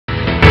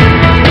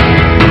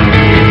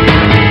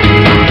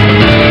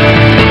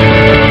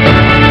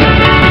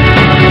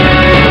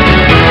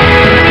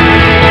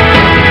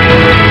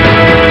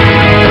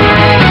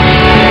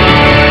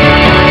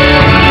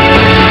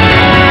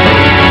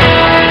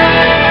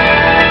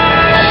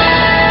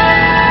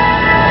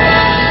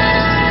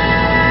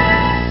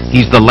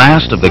He's the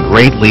last of the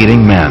great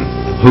leading men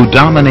who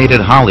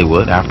dominated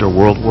Hollywood after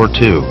World War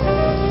II.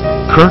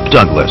 Kirk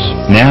Douglas,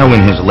 now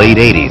in his late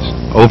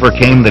 80s,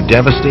 overcame the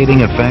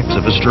devastating effects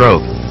of a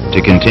stroke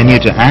to continue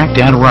to act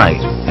and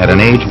write at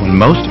an age when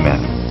most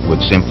men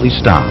would simply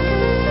stop.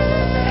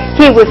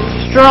 He was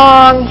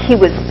strong, he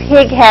was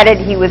pig-headed,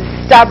 he was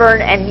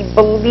stubborn, and he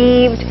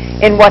believed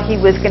in what he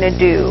was going to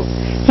do.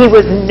 He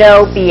was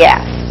no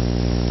BS.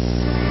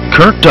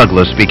 Kirk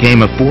Douglas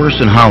became a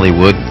force in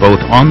Hollywood both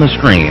on the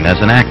screen as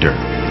an actor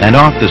and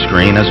off the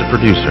screen as a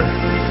producer.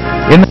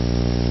 In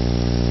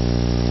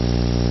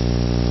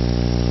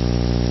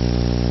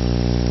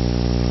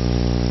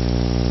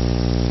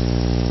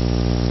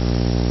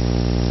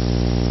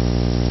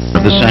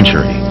the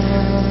century.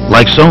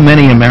 Like so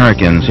many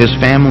Americans, his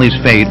family's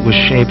fate was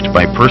shaped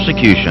by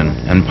persecution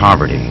and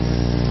poverty.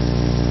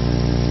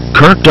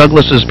 Kirk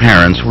Douglas's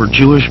parents were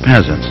Jewish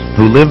peasants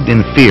who lived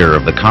in fear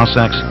of the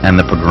Cossacks and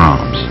the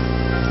pogroms.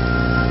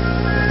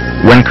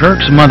 When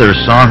Kirk's mother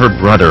saw her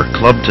brother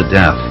clubbed to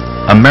death,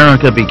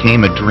 America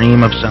became a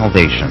dream of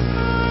salvation.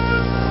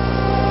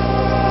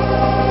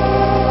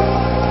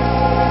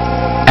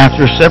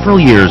 After several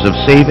years of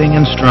saving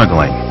and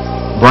struggling,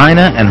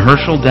 Bryna and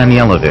Herschel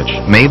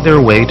Danielovich made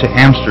their way to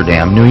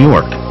Amsterdam, New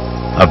York,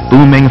 a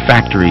booming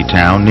factory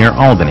town near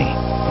Albany,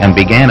 and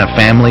began a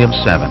family of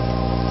 7.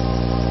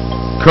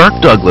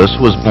 Kirk Douglas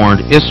was born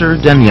Isser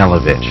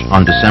Danielovich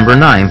on December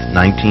 9,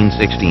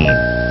 1916.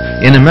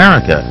 In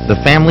America, the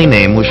family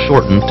name was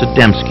shortened to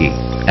Dembski,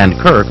 and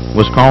Kirk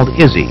was called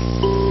Izzy.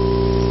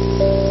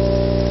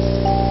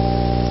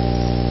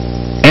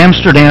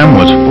 Amsterdam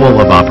was full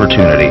of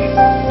opportunity,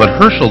 but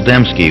Herschel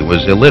Dembski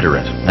was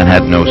illiterate and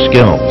had no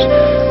skills,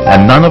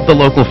 and none of the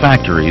local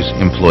factories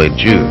employed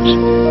Jews.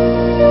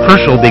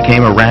 Herschel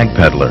became a rag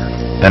peddler,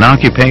 an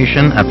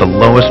occupation at the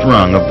lowest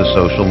rung of the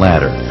social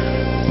ladder.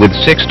 With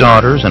 6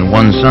 daughters and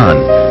 1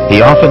 son,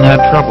 he often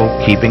had trouble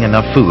keeping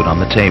enough food on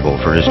the table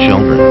for his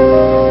children.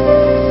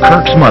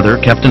 Kirk's mother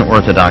kept an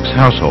Orthodox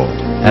household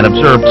and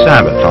observed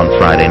Sabbath on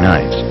Friday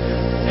nights.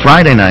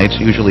 Friday nights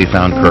usually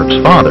found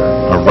Kirk's father,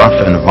 a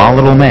rough and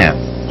volatile man,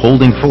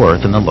 holding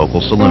forth in the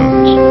local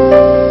saloons.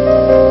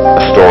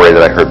 A story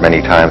that I heard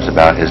many times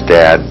about his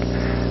dad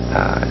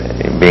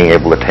being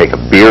able to take a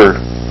beer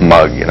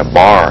mug in a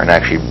bar and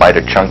actually bite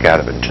a chunk out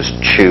of it and just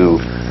chew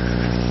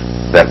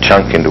that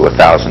chunk into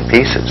 1,000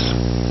 pieces.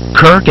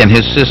 Kirk and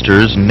his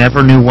sisters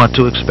never knew what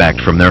to expect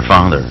from their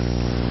father.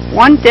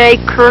 One day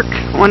Kirk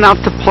went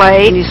out to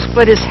play and he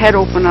split his head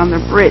open on the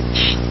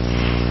bridge.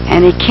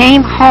 And he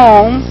came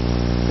home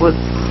with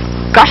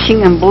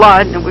gushing in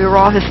blood, and we were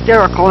all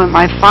hysterical, and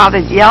my father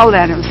yelled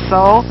at him.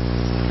 So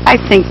I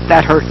think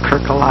that hurt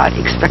Kirk a lot.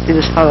 He expected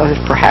his father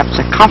perhaps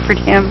to comfort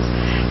him.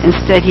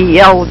 Instead he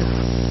yelled.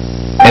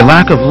 A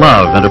lack of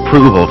love and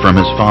approval from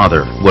his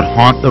father would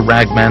haunt the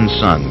ragman's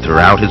son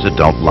throughout his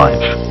adult life.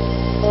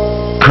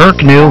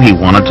 Kirk knew he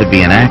wanted to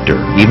be an actor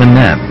even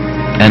then,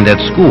 and at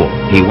school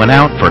he went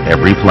out for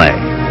every play.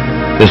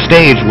 The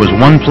stage was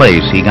one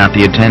place he got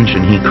the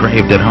attention he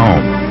craved at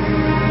home.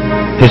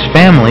 His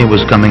family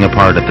was coming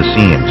apart at the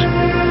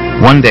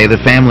seams. One day the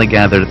family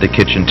gathered at the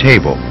kitchen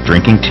table,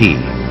 drinking tea.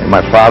 And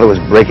my father was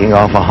breaking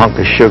off a hunk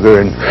of sugar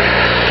and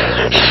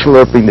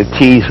slurping the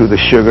tea through the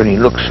sugar, and he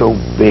looked so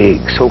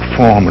big, so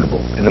formidable.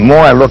 And the more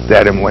I looked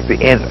at him at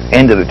the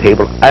end of the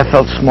table, I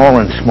felt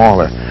smaller and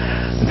smaller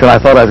until I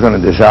thought I was going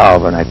to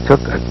dissolve. And I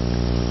took a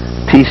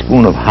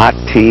teaspoon of hot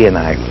tea and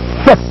I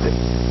flipped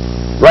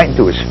it right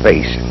into his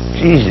face.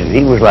 Jesus,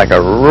 he was like a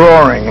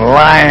roaring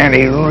lion.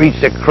 He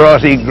reached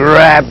across, he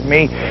grabbed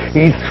me,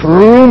 he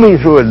threw me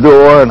through a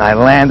door, and I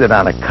landed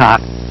on a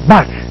cot.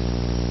 But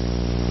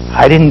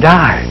I didn't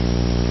die.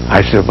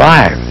 I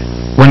survived.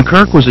 When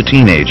Kirk was a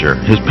teenager,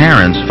 his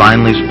parents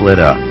finally split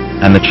up,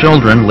 and the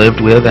children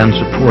lived with and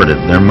supported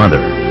their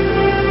mother.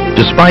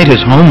 Despite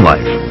his home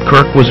life,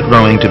 Kirk was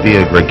growing to be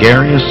a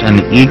gregarious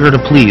and eager to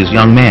please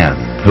young man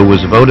who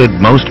was voted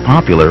most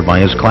popular by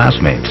his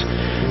classmates.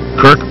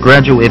 Kirk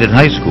graduated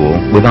high school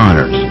with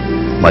honors.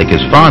 Like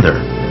his father,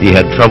 he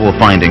had trouble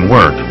finding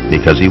work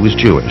because he was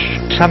Jewish.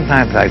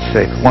 Sometimes I'd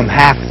say, well, I'm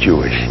half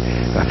Jewish.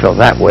 If I felt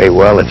that way,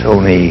 well, it's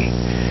only,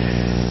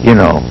 you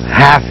know,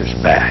 half as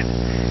bad.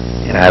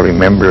 And I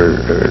remember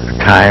a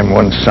time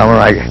one summer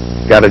I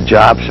got a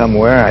job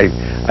somewhere.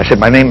 I said,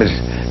 my name is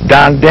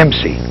Don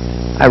Dempsey.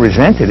 I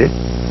resented it,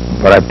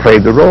 but I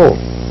played the role.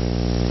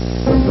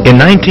 In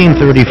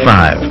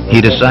 1935, he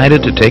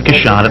decided to take a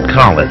shot at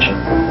college.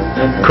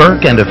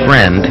 Kirk and a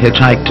friend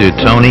hitchhiked to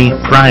Tony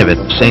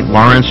Private St.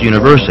 Lawrence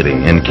University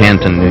in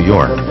Canton, New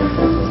York.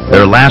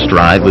 Their last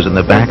ride was in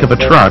the back of a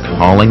truck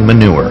hauling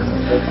manure.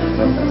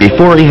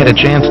 Before he had a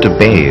chance to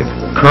bathe,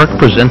 Kirk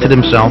presented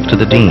himself to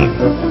the dean.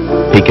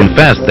 He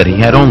confessed that he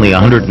had only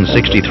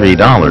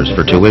 $163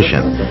 for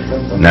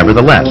tuition.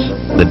 Nevertheless,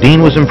 the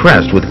dean was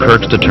impressed with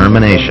Kirk's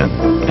determination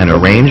and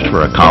arranged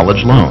for a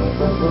college loan.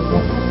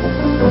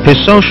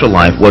 His social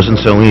life wasn't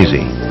so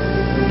easy.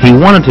 He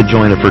wanted to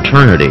join a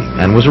fraternity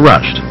and was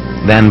rushed,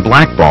 then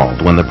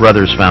blackballed when the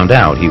brothers found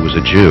out he was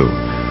a Jew.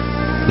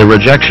 The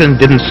rejection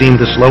didn't seem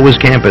to slow his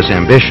campus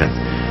ambition.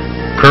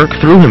 Kirk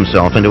threw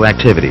himself into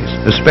activities,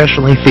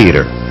 especially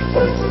theater.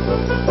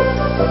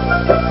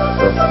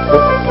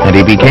 And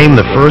he became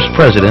the first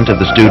president of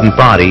the student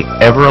body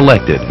ever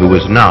elected who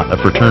was not a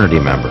fraternity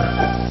member.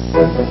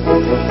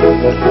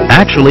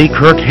 Actually,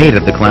 Kirk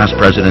hated the class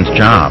president's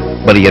job,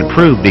 but he had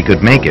proved he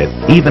could make it,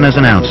 even as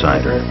an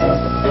outsider.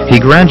 He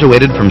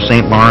graduated from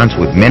St. Lawrence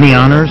with many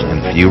honors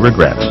and few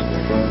regrets.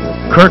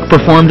 Kirk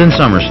performed in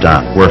summer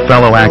stock, where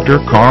fellow actor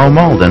Carl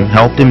Malden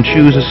helped him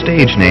choose a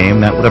stage name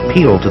that would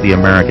appeal to the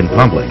American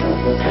public.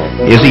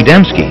 Izzy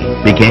Dembski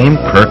became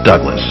Kirk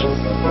Douglas.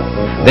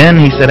 Then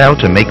he set out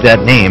to make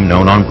that name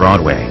known on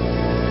Broadway.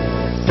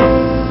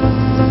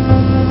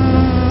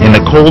 In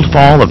the cold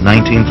fall of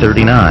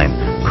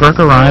 1939, Kirk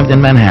arrived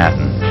in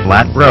Manhattan,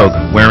 flat broke,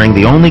 wearing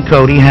the only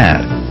coat he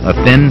had, a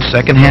thin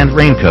second-hand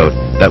raincoat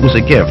that was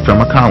a gift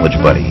from a college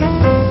buddy.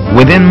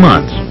 Within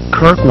months,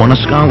 Kirk won a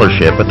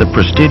scholarship at the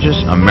prestigious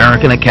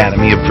American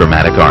Academy of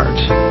Dramatic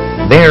Arts.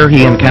 There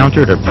he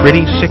encountered a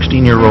pretty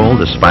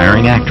 16-year-old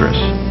aspiring actress.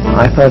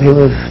 I thought he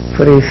was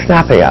pretty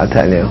snappy, I'll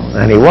tell you,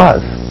 and he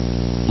was.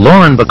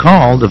 Lauren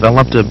Bacall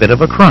developed a bit of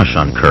a crush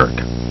on Kirk.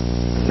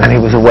 And he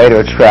was a waiter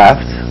at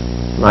Kraft.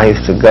 I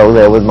used to go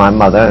there with my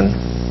mother and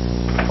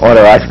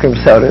order ice cream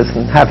sodas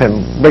and have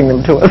him bring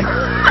them to us.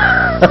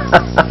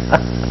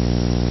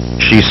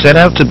 She set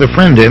out to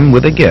befriend him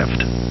with a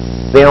gift.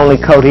 The only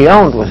coat he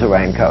owned was a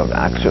raincoat,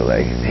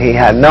 actually. He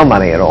had no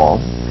money at all.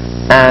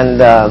 And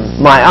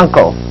my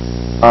uncle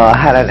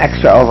had an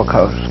extra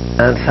overcoat.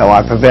 And so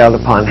I prevailed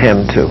upon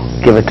him to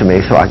give it to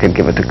me so I could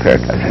give it to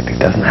Kirk. I said, he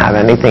doesn't have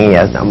anything, he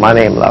has no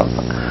money and love.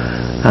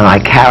 And I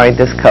carried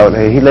this coat.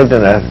 He lived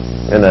in a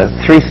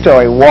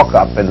 3-story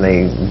walk-up in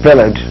the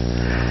village.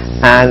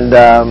 And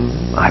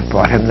I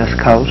brought him this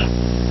coat.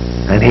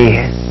 And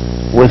he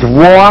was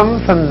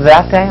warm from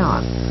that day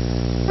on.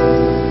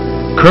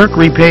 Kirk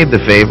repaid the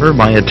favor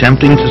by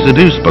attempting to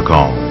seduce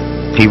Bacall.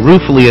 He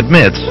ruefully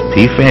admits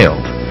he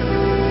failed.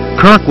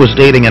 Kirk was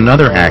dating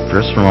another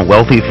actress from a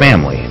wealthy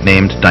family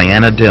named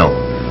Diana Dill.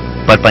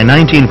 But by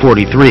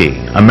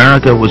 1943,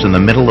 America was in the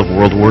middle of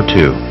World War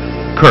II.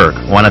 Kirk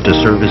wanted to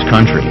serve his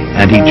country,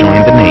 and he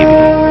joined the Navy.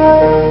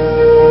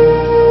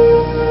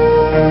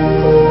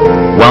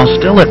 While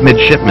still at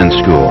midshipman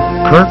school,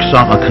 Kirk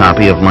saw a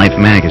copy of Life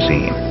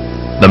magazine.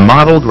 The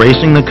model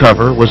gracing the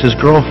cover was his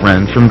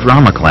girlfriend from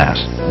drama class,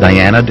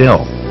 Diana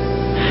Dill.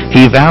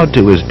 He vowed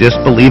to his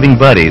disbelieving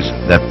buddies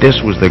that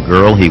this was the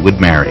girl he would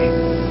marry.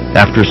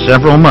 After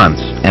several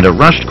months and a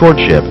rushed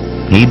courtship,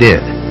 he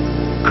did.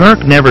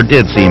 Kirk never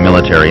did see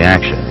military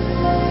action.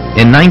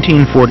 In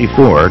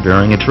 1944,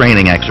 during a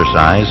training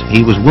exercise,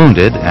 he was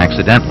wounded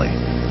accidentally.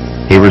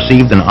 He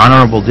received an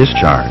honorable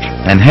discharge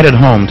and headed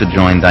home to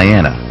join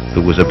Diana,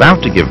 who was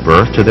about to give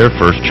birth to their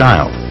first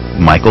child,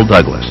 Michael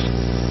Douglas.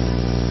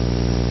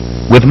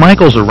 With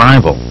Michael's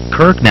arrival,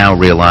 Kirk now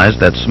realized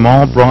that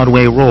small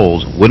Broadway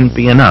roles wouldn't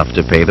be enough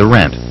to pay the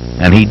rent,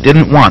 and he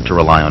didn't want to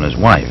rely on his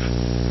wife.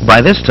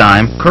 By this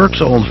time,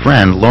 Kirk's old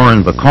friend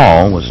Lauren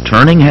Bacall was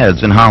turning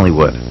heads in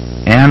Hollywood,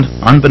 and,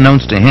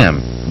 unbeknownst to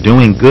him,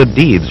 doing good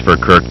deeds for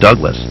Kirk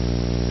Douglas.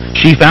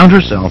 She found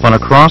herself on a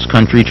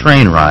cross-country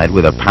train ride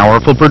with a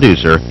powerful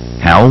producer,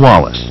 Hal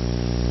Wallace.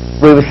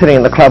 We were sitting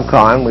in the club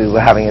car and we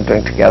were having a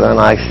drink together, and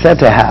I said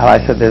to Hal, I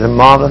said, there's a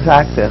marvelous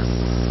actor,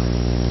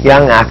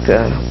 young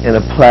actor, in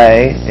a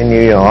play in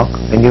New York,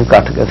 and you've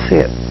got to go see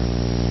it.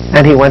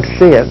 And he went to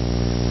see it.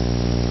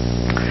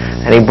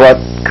 And he brought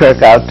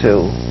Kirk out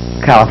to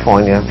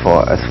California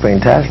for a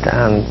screen test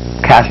and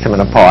cast him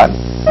in a part.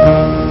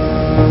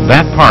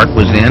 That part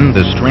was in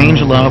The Strange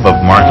Love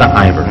of Martha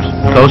Ivers,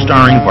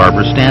 co-starring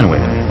Barbara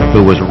Stanwyck,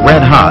 who was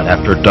red hot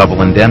after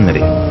Double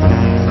Indemnity.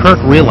 Kirk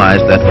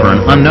realized that for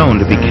an unknown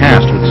to be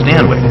cast with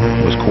Stanwyck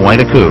was quite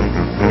a coup,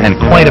 and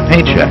quite a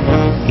paycheck.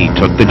 He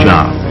took the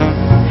job.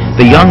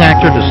 The young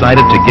actor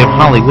decided to give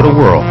Hollywood a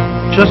whirl,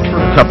 just for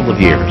a couple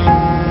of years.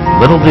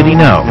 Little did he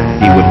know,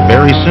 he would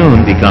very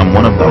soon become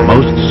one of the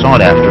most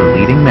sought-after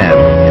leading men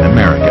in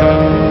America.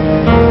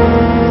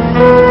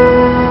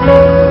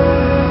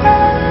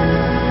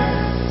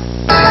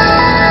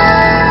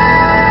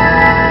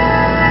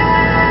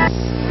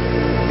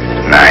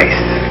 Nice.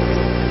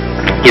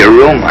 Your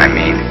room, I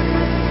mean.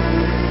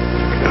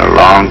 It's been a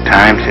long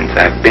time since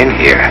I've been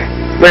here.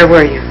 Where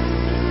were you?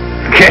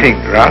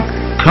 Getting drunk.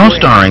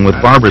 Co-starring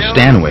with Barbara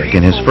Stanwyck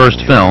in his first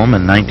film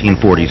in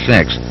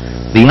 1946,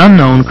 the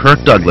unknown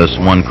Kirk Douglas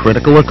won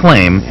critical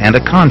acclaim and a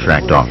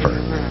contract offer.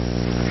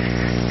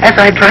 As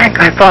I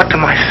drank, I thought to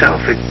myself,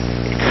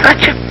 it's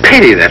such a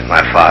pity that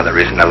my father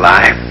isn't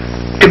alive.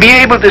 To be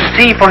able to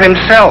see for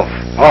himself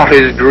all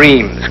his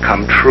dreams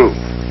come true.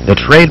 The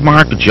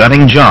trademark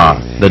jutting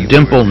jaw, the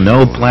dimple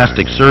no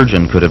plastic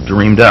surgeon could have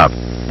dreamed up,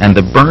 and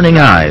the burning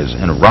eyes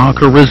and raw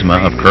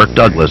charisma of Kirk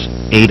Douglas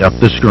ate up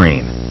the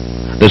screen.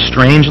 The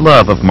Strange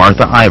Love of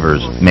Martha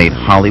Ivers made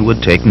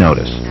Hollywood take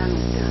notice.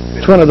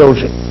 It's one of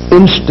those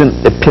instant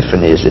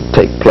epiphanies that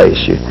take place.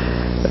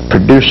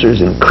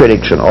 Producers and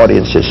critics and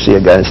audiences see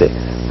a guy and say,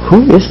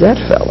 who is that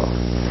fellow?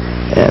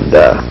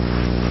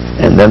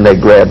 And then they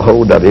grab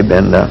hold of him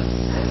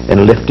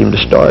and lift him to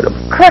stardom.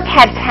 Kirk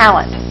had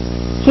talent.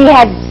 He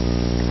had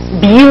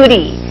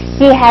beauty.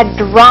 He had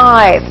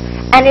drive.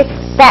 And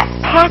it's that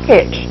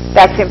package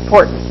that's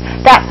important.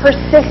 That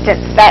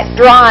persistence, that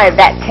drive,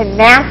 that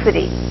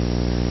tenacity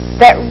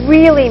that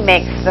really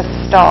makes the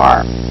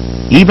star.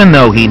 Even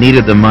though he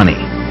needed the money,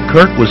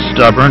 Kirk was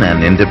stubborn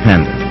and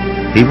independent.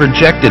 He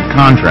rejected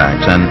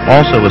contracts and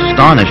also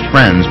astonished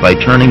friends by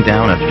turning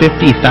down a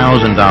 $50,000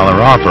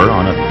 offer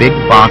on a big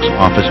box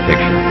office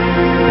picture.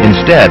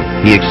 Instead,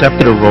 he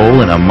accepted a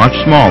role in a much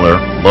smaller,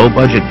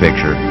 low-budget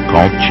picture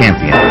called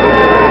Champion.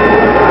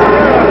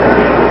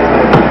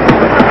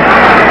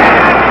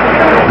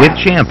 With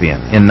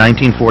Champion in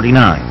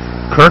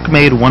 1949, Kirk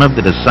made one of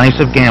the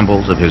decisive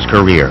gambles of his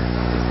career.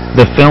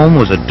 The film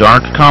was a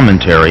dark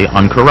commentary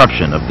on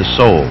corruption of the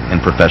soul in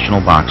professional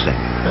boxing.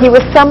 He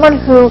was someone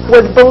who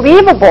was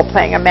believable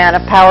playing a man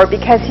of power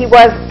because he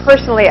was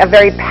personally a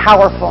very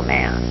powerful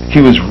man.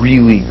 He was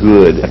really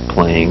good at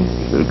playing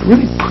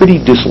really pretty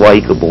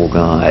dislikable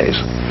guys.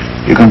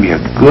 You're going to be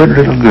a good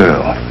little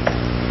girl.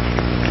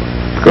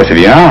 Because if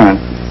you aren't,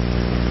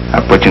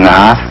 I'll put you in the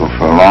hospital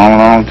for a long,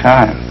 long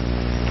time.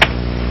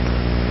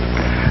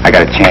 I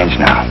got to change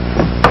now.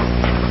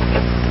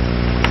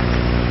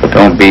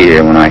 Don't be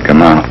here when I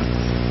come out.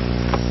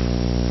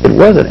 It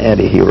was an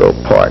anti-hero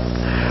part,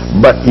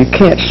 but you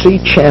can't see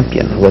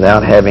Champion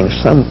without having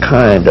some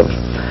kind of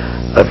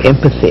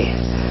empathy,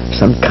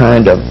 some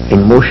kind of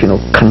emotional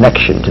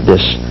connection to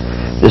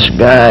this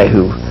guy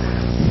who,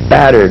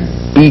 battered,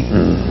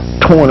 beaten,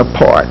 torn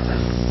apart,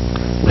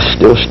 was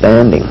still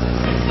standing.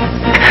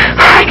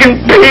 I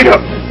can beat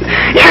him!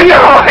 You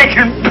know I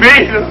can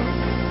beat him!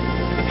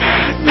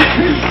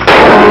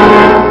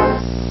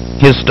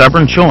 His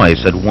stubborn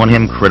choice had won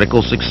him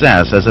critical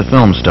success as a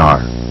film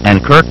star,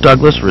 and Kirk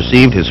Douglas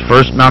received his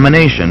first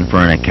nomination for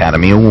an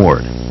Academy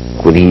Award.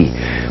 When he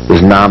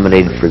was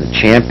nominated for the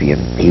Champion,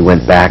 he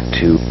went back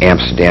to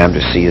Amsterdam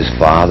to see his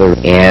father,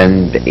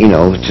 and,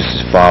 just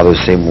his father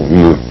saying,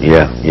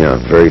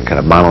 very kind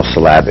of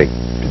monosyllabic,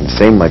 didn't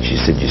say much. He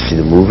said, "You see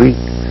the movie?"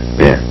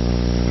 "Yeah."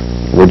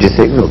 "What'd you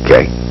think?"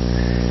 "Okay."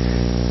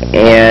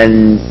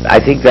 And I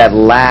think that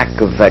lack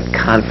of that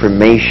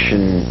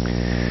confirmation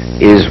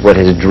is what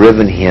has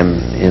driven him,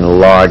 in a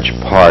large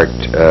part,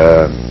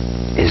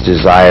 his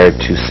desire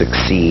to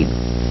succeed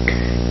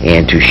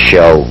and to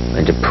show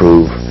and to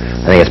prove.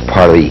 I think it's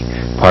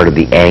part of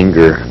the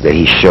anger that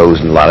he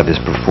shows in a lot of his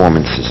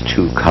performances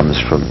too, comes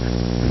from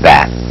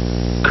that.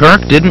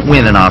 Kirk didn't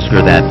win an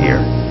Oscar that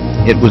year.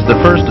 It was the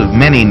first of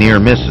many near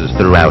misses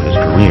throughout his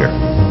career.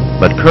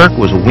 But Kirk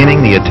was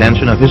winning the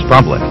attention of his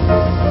public.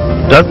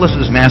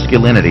 Douglas's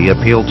masculinity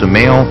appealed to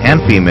male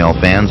and female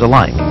fans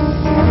alike.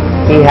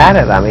 He had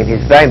it. I mean,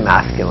 he's very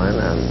masculine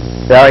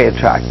and very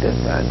attractive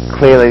and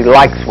clearly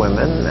likes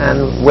women,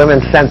 and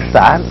women sense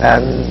that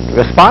and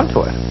respond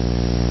to it.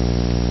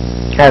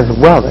 As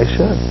well they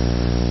should.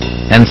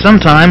 And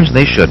sometimes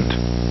they shouldn't.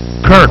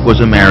 Kirk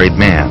was a married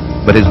man,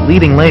 but his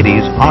leading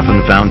ladies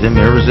often found him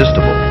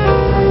irresistible.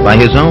 By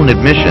his own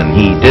admission,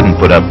 he didn't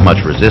put up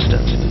much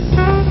resistance.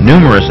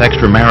 Numerous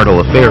extramarital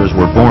affairs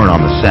were born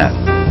on the set,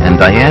 and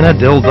Diana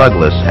Dill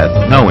Douglas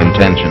had no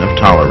intention of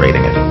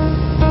tolerating it.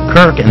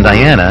 Kirk and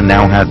Diana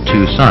now had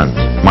 2 sons,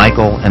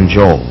 Michael and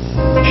Joel.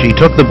 She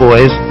took the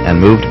boys and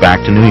moved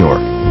back to New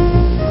York.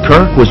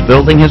 Kirk was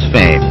building his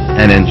fame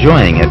and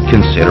enjoying it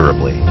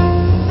considerably.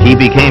 He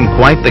became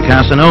quite the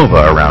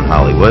Casanova around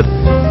Hollywood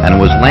and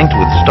was linked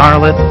with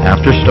starlet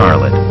after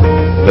starlet.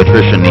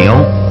 Patricia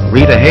Neal,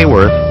 Rita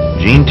Hayworth,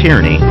 Gene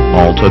Tierney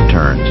all took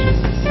turns.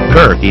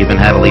 Kirk even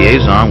had a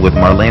liaison with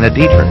Marlene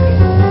Dietrich.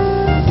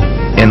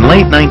 In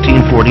late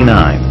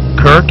 1949,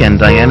 Kirk and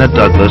Diana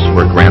Douglas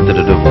were granted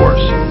a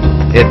divorce.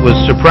 It was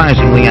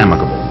surprisingly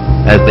amicable,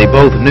 as they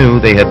both knew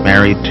they had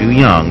married too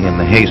young in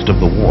the haste of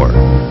the war.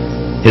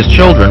 His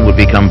children would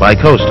become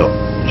bicoastal,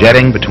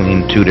 jetting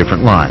between 2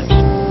 different lives.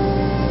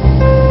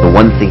 The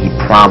one thing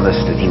he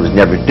promised that he would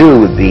never do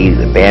would be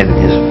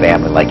abandon his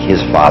family like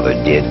his father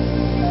did,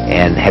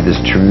 and had this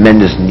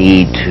tremendous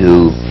need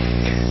to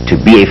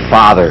be a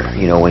father,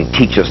 and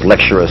teach us,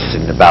 lecture us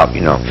in about,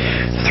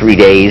 3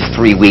 days,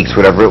 3 weeks,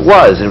 whatever it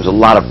was, and it was a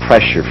lot of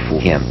pressure for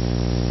him.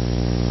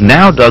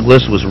 Now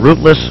Douglas was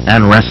rootless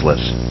and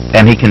restless,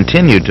 and he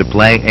continued to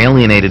play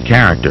alienated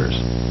characters,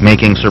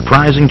 making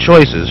surprising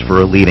choices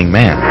for a leading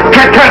man.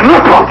 Can't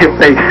look off your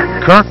face!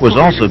 Kirk was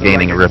also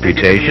gaining a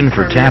reputation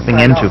for tapping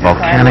into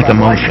volcanic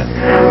emotion.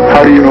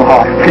 How do you know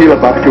how I feel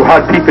about you, how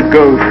deep it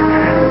goes?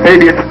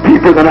 Maybe it's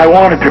deeper than I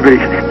want it to be.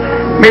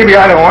 Maybe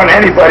I don't want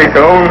anybody to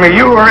own me,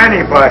 you or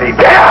anybody.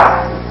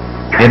 Yeah!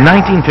 In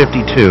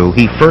 1952,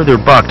 he further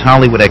bucked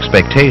Hollywood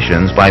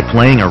expectations by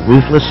playing a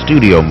ruthless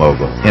studio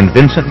mogul in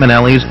Vincent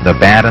Minnelli's The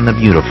Bad and the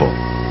Beautiful.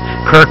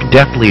 Kirk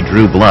deftly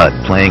drew blood,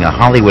 playing a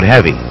Hollywood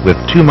heavy with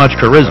too much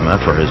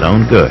charisma for his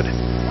own good.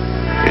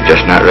 You're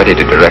just not ready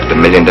to direct $1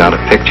 million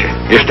picture.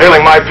 You're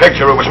stealing my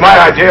picture. It was my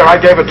idea. I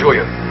gave it to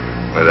you.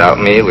 Without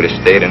me, it would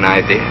have stayed an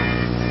idea.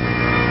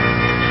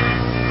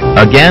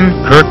 Again,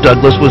 Kirk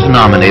Douglas was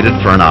nominated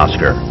for an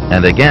Oscar,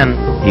 and again,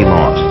 he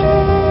lost.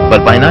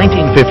 But by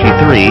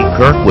 1953,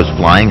 Kirk was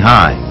flying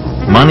high,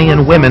 Money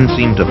and women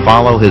seemed to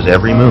follow his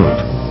every move.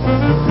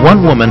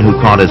 One woman who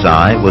caught his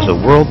eye was a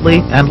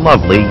worldly and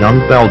lovely young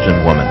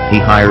Belgian woman he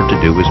hired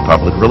to do his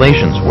public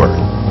relations work.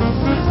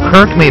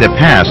 Kirk made a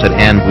pass at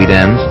Anne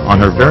Guidens on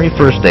her very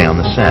first day on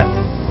the set.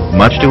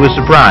 Much to his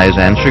surprise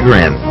and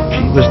chagrin,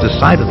 she was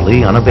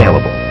decidedly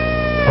unavailable.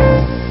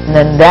 And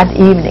then that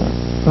evening,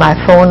 my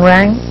phone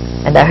rang,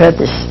 and I heard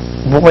this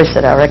voice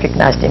that I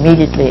recognized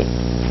immediately.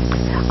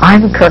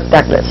 I'm Kirk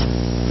Douglas.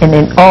 And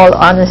in all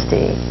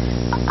honesty,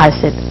 I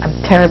said, I'm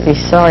terribly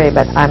sorry,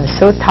 but I'm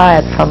so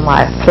tired from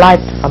my flight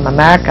from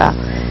America.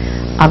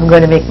 I'm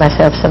going to make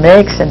myself some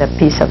eggs and a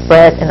piece of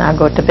bread, and I'll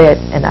go to bed,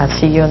 and I'll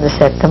see you on the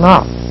set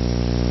tomorrow.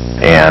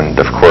 And,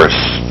 of course,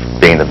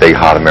 being the big,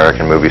 hot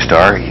American movie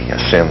star, he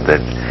assumed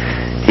that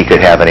he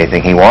could have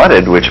anything he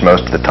wanted, which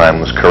most of the time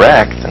was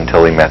correct,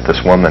 until he met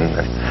this woman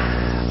that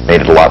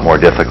made it a lot more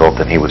difficult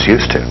than he was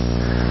used to.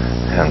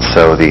 And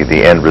so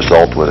the end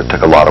result was it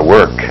took a lot of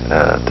work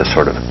to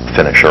sort of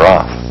finish her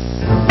off.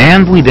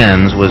 Anne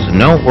Guidens was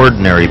no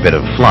ordinary bit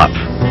of fluff.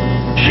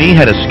 She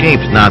had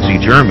escaped Nazi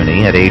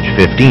Germany at age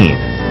 15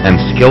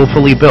 and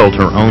skillfully built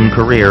her own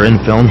career in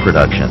film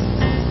production.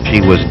 She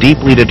was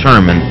deeply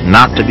determined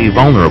not to be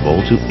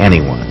vulnerable to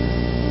anyone.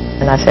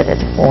 And I said,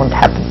 it won't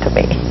happen to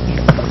me.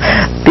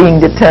 Being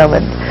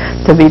determined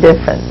to be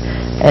different.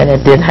 And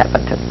it did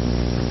happen to me.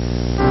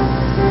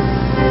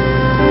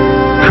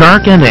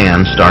 Kirk and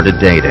Anne started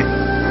dating,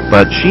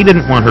 but she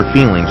didn't want her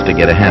feelings to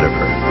get ahead of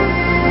her.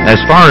 As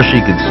far as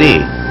she could see,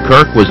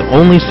 Kirk was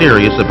only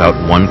serious about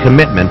one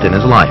commitment in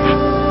his life,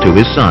 to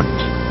his sons.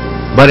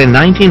 But in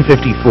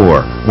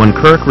 1954, when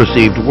Kirk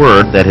received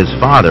word that his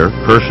father,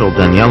 Herschel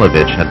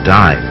Danielovich, had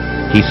died,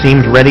 he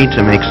seemed ready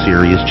to make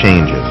serious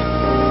changes.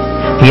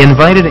 He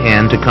invited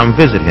Anne to come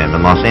visit him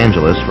in Los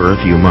Angeles for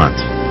a few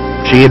months.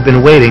 She had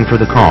been waiting for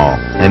the call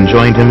and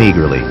joined him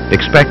eagerly,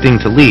 expecting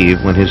to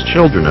leave when his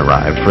children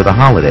arrived for the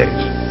holidays.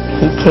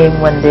 He came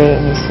one day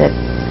and he said,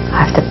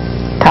 I have to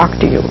talk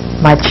to you.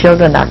 My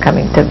children are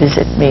coming to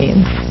visit me.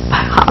 And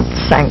my heart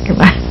sank.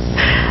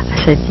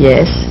 I said,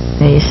 yes.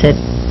 And he said,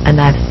 and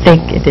I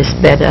think it is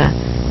better.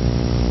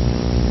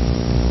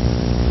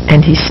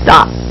 And he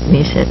stopped and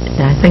he said,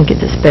 I think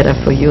it is better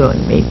for you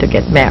and me to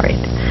get married.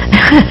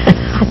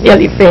 I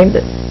nearly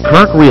fainted.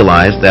 Kirk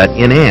realized that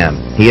in Anne,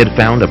 he had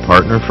found a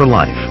partner for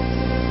life.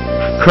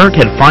 Kirk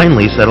had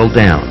finally settled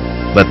down,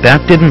 but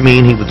that didn't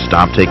mean he would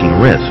stop taking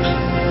risks.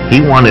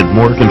 He wanted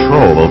more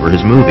control over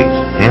his movies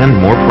and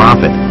more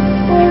profit.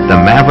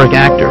 The maverick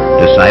actor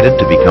decided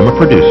to become a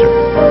producer.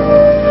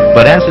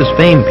 But as his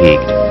fame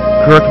peaked,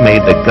 Kirk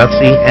made the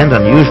gutsy and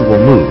unusual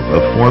move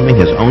of forming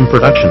his own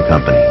production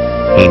company.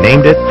 He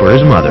named it for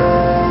his mother,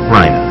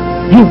 Rhina.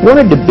 He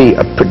wanted to be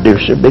a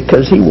producer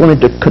because he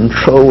wanted to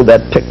control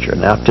that picture.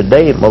 Now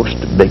today, most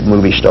big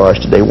movie stars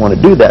today want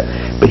to do that.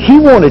 But he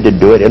wanted to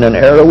do it in an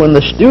era when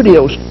the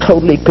studios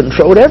totally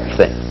controlled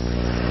everything.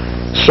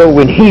 So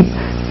when he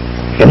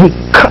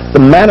cut the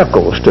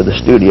manacles to the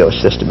studio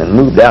system and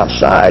moved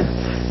outside,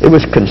 it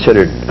was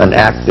considered an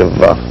act of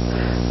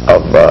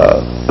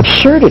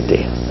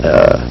absurdity.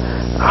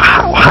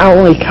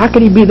 How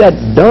could he be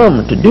that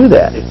dumb to do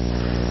that?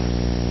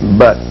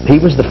 But he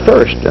was the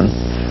first, and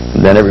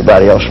then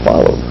everybody else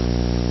followed.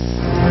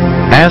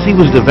 As he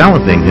was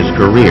developing his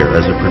career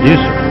as a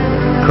producer,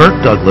 Kirk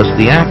Douglas,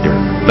 the actor,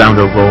 found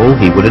a role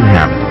he would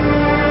inhabit.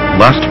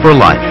 Lust for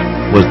Life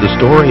was the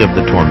story of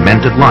the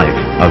tormented life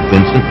of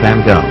Vincent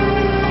van Gogh.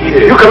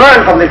 You can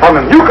learn something from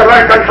him. You can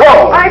learn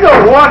control. I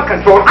don't want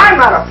control. I'm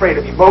not afraid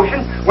of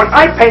emotion. When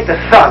I paint the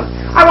sun,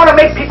 I want to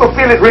make people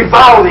feel it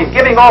revolving,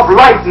 giving off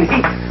light and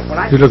heat.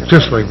 He looked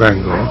just like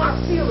Van Gogh.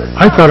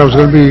 I thought I was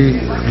going to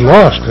be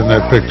lost in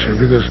that picture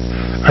because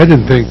I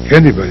didn't think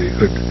anybody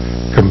could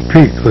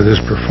compete with his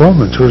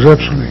performance. It was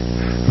absolutely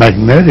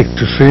magnetic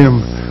to see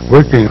him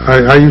working.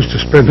 I used to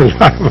spend a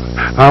lot of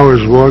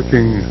hours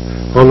walking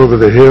all over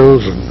the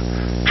hills and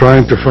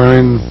trying to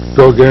find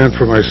Gauguin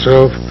for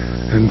myself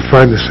and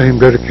find the same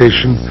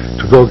dedication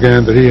to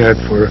Gauguin that he had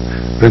for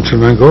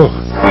Vincent van Gogh.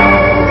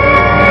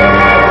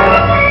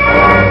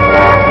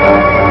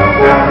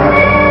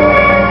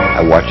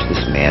 I watched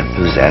this man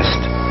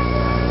possessed,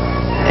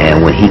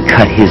 and when he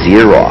cut his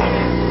ear off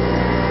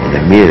in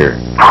the mirror,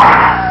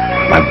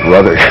 my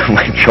brother,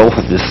 my Joel,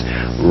 just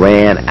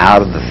ran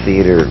out of the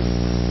theater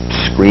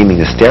screaming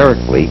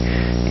hysterically,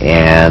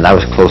 and I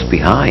was close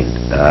behind,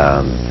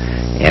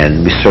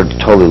 and we sort of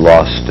totally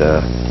lost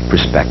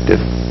perspective.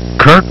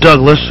 Kirk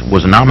Douglas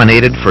was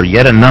nominated for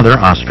yet another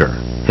Oscar,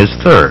 his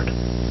third,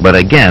 but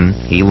again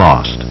he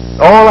lost.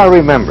 All I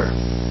remember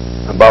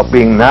about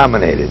being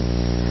nominated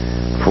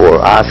for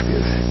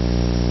Oscars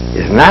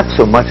is not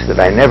so much that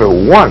I never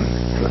won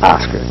an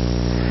Oscar,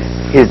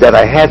 is that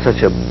I had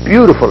such a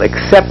beautiful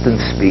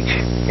acceptance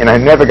speech and I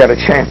never got a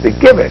chance to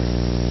give it.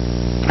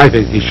 I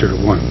think he should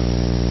have won.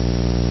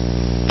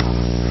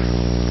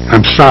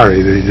 I'm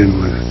sorry that he didn't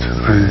win it.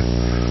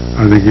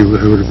 I think it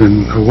would have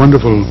been a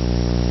wonderful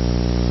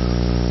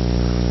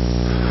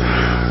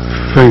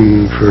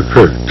thing for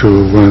Kirk to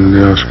have won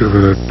the Oscar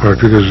for that part,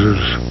 because it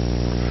was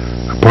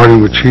a part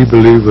in which he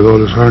believed with all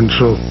his heart and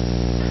soul.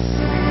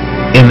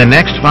 In the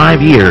next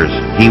 5 years,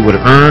 he would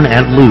earn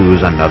and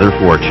lose another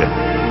fortune,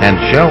 and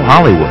show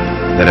Hollywood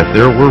that if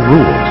there were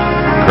rules,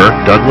 Kirk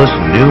Douglas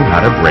knew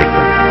how to break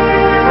them.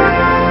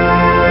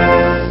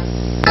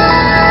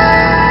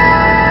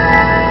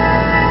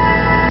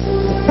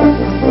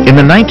 In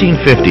the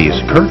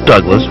 1950s, Kirk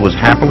Douglas was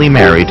happily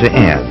married to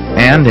Ann,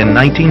 and in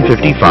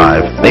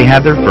 1955, they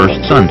had their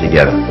first son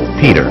together,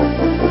 Peter.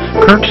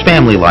 Kirk's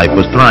family life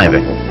was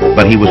thriving,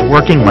 but he was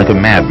working like a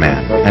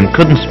madman and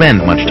couldn't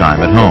spend much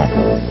time at home.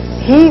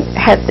 He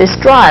had this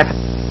drive.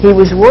 He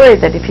was worried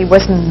that if he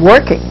wasn't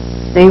working,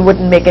 that he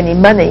wouldn't make any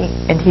money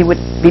and he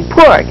would be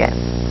poor again.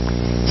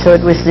 So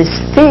it was this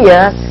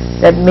fear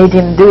that made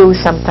him do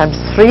sometimes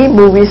 3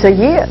 movies a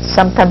year,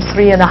 sometimes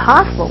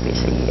 3.5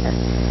 movies a year,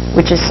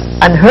 which is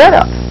unheard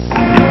of.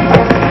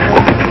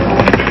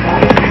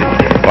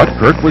 But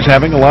Kirk was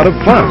having a lot of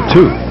fun,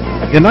 too.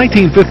 In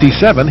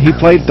 1957, he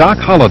played Doc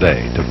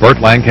Holliday to Burt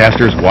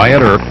Lancaster's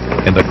Wyatt Earp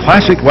in the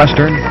classic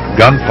Western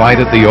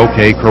Gunfight at the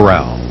OK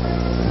Corral.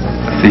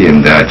 I'll see you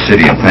in Dodge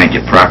City and thank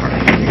you properly.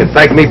 You can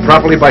thank me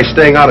properly by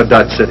staying out of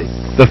Dodge City.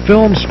 The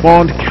film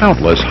spawned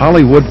countless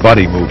Hollywood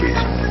buddy movies,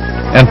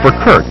 and for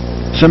Kirk,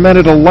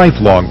 cemented a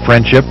lifelong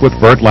friendship with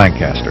Burt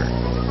Lancaster.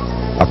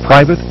 A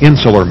private,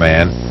 insular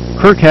man,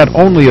 Kirk had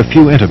only a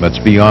few intimates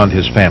beyond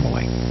his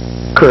family.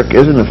 Kirk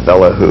isn't a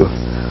fella who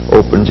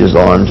opens his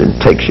arms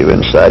and takes you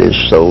inside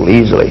his soul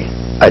easily.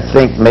 I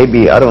think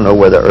maybe, I don't know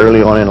whether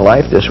early on in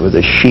life this was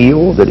a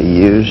shield that he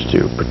used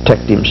to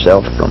protect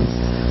himself from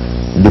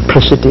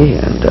duplicity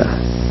and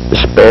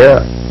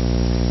despair.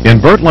 In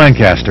Burt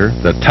Lancaster,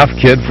 the tough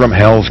kid from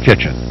Hell's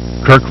Kitchen,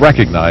 Kirk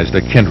recognized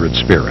a kindred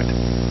spirit.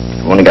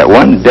 I've only got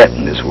one debt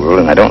in this world,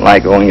 and I don't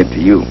like owing it to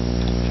you.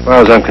 As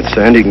far as I'm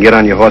concerned, you can get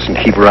on your horse and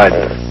keep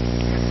riding.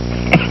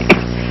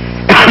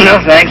 No,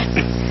 thanks.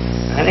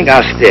 I think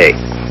I'll stay.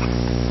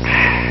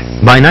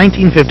 By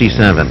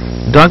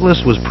 1957,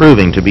 Douglas was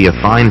proving to be a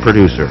fine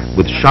producer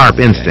with sharp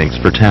instincts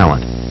for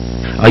talent.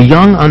 A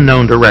young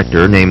unknown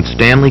director named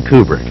Stanley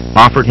Kubrick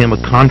offered him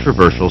a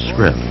controversial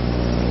script.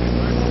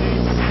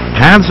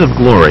 Paths of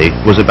Glory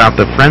was about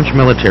the French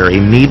military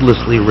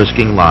needlessly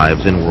risking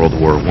lives in World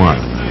War I.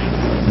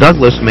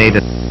 Douglas made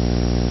it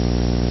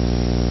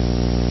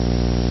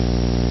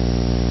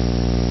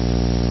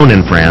known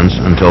in France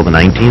until the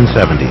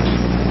 1970s.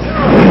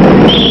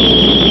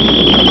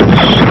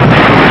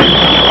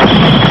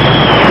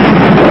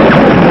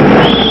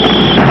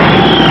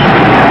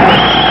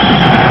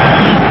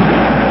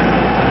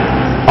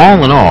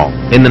 All in all,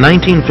 in the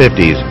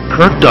 1950s,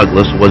 Kirk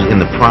Douglas was in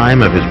the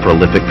prime of his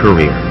prolific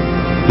career.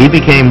 He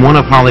became one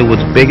of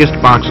Hollywood's biggest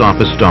box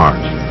office stars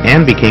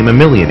and became a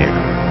millionaire.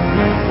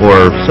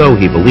 Or so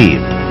he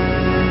believed.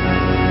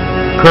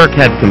 Kirk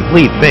had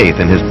complete faith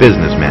in his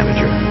business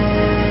manager.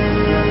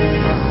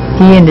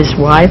 He and his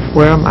wife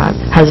were my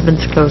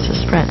husband's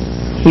closest friend.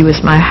 He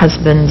was my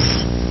husband's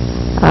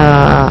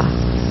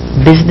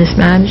business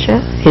manager,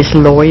 his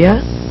lawyer,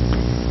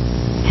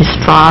 his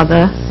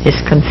father, his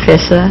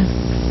confessor,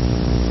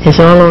 his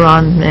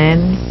all-around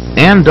man.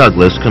 Ann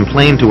Douglas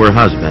complained to her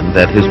husband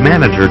that his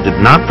manager did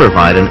not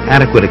provide an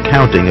adequate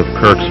accounting of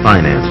Kirk's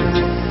finances.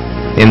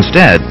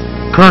 Instead,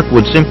 Kirk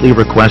would simply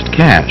request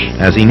cash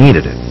as he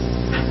needed it.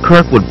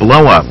 Kirk would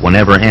blow up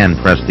whenever Ann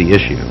pressed the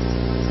issue.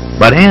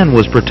 But Ann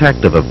was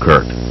protective of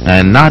Kirk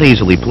and not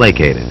easily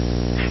placated.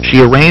 She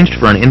arranged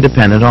for an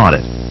independent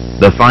audit.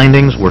 The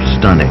findings were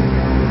stunning.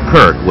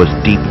 Kirk was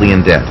deeply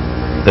in debt.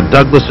 The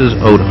Douglases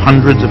owed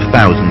hundreds of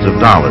thousands of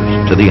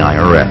dollars to the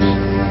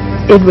IRS.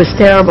 It was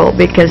terrible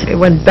because it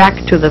went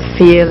back to the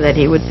fear that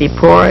he would be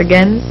poor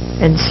again.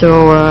 And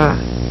so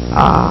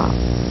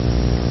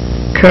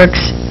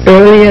Kirk's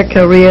earlier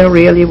career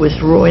really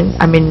was ruined,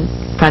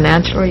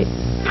 financially.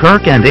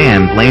 Kirk and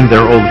Ann blamed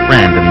their old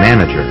friend and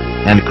manager,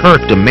 and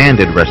Kirk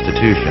demanded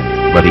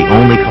restitution, but he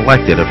only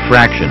collected a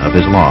fraction of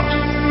his loss.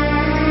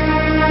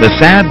 The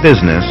sad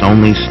business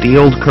only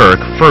steeled Kirk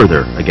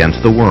further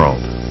against the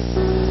world.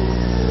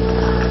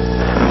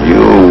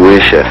 You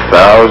wish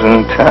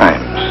 1,000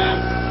 times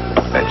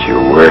that you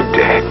were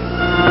dead.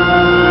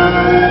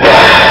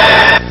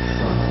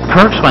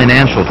 Kirk's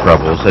financial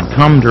troubles had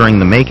come during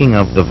the making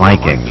of The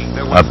Vikings,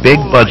 a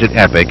big-budget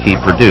epic he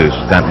produced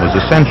that was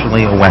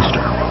essentially a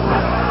Western.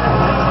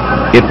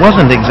 It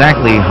wasn't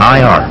exactly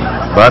high art,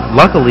 but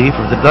luckily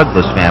for the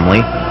Douglas family,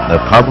 the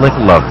public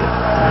loved it.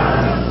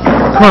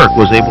 Kirk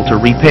was able to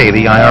repay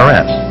the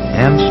IRS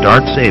and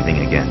start saving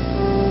again.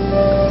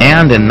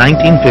 And in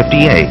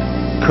 1958,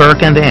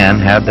 Kirk and Ann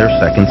had their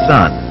second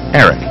son,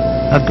 Eric,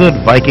 a good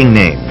Viking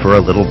name for a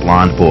little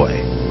blonde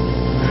boy.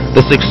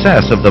 The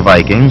success of the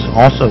Vikings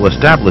also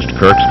established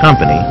Kirk's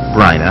company,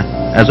 Bryna,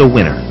 as a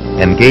winner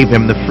and gave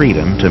him the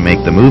freedom to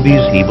make the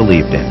movies he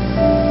believed in.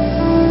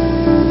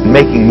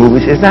 Making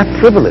movies is not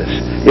frivolous.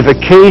 If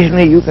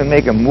occasionally you can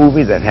make a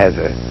movie that has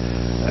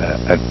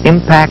an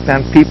impact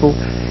on people,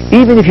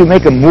 even if you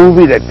make a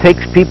movie that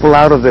takes people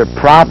out of their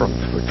problems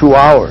for 2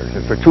 hours,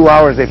 and for 2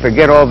 hours they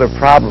forget all their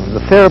problems,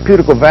 the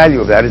therapeutical value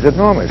of that is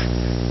enormous.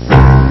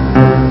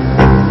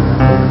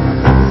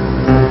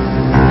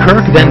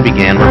 Kirk then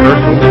began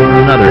rehearsals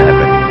for another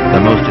epic,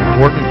 the most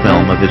important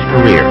film of his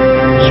career,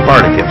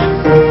 Spartacus,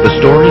 the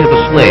story of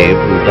a slave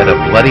who led a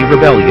bloody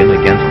rebellion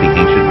against the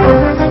ancient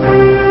Romans.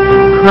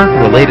 Kirk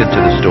related to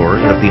the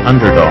story of the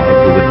underdog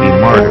who would be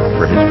martyred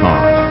for his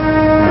cause.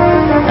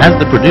 As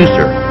the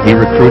producer, he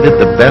recruited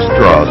the best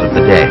draws of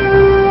the day: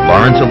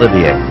 Laurence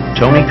Olivier,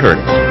 Tony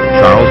Curtis,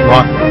 Charles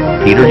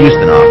Laughton, Peter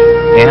Ustinov,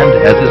 and,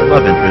 as his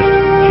love interest,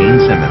 Gene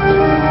Simmons.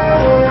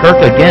 Kirk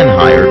again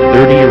hired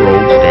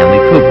 30-year-old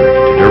Stanley Kubrick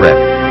to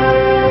direct.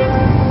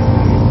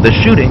 The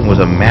shooting was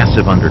a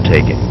massive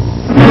undertaking.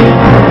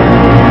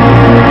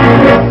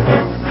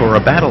 For a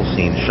battle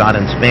scene shot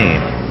in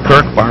Spain,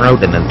 Kirk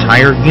borrowed an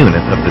entire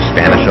unit of the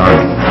Spanish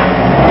Army.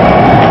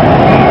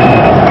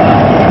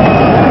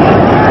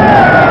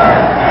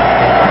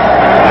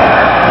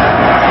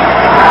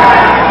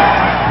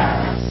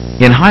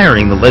 In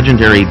hiring the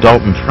legendary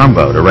Dalton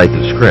Trumbo to write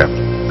the script,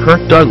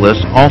 Kirk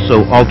Douglas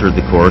also altered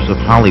the course of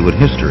Hollywood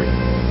history.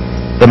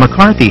 The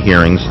McCarthy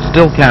hearings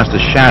still cast a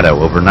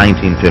shadow over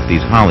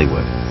 1950s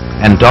Hollywood,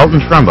 and Dalton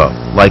Trumbo,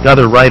 like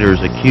other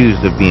writers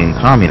accused of being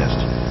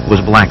communists,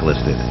 was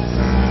blacklisted.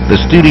 The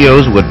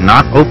studios would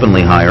not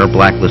openly hire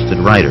blacklisted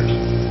writers.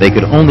 They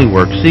could only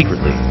work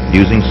secretly,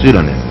 using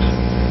pseudonyms.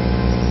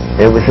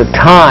 It was a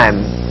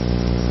time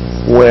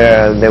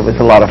where there was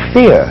a lot of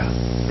fear,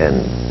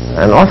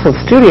 and also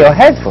studio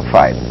heads were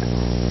frightened.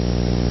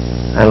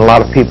 And a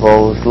lot of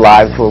people's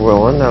lives were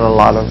ruined, and a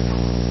lot of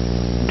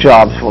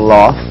jobs were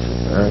lost,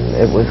 and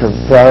it was a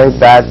very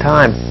bad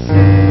time.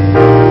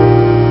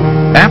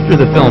 After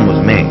the film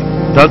was made,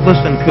 Douglas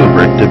and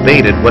Kubrick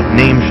debated what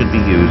name should be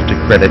used to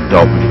credit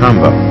Dalton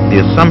Trumbo, the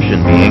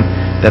assumption being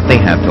that they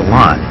had to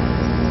lie.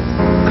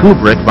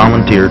 Kubrick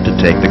volunteered to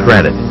take the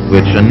credit,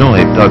 which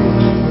annoyed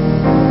Douglas.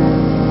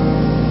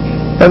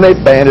 And they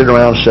banded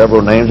around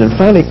several names, and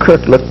finally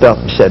Kirk looked up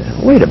and said,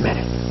 "Wait a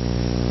minute.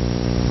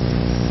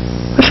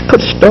 Let's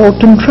put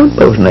Dalton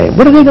Trumbo's name.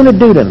 What are they going to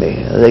do to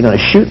me? Are they going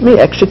to shoot me,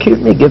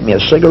 execute me, give me a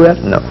cigarette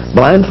and a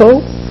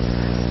blindfold?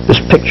 This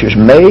picture's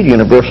made.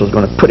 Universal's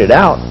going to put it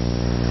out.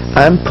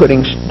 I'm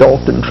putting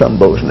Dalton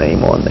Trumbo's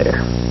name on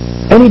there."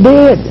 And he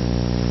did.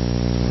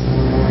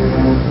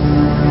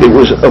 It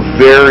was a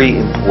very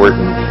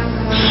important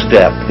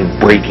step in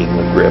breaking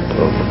the grip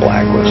of the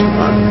blacklist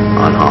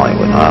on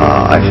Hollywood.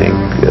 I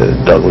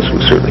think Douglas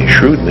was certainly a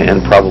shrewd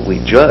man, probably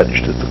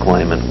judged that the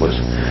climate was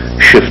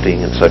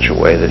shifting in such a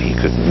way that he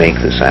could make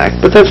this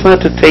act. But that's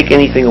not to take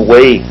anything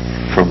away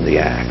from the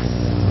act.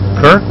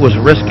 Kirk was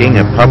risking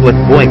a public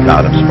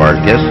boycott of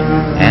Spartacus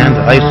and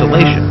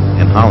isolation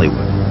in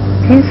Hollywood.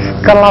 He's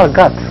got a lot of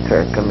guts,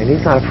 Kirk. I mean,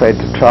 he's not afraid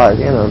to try,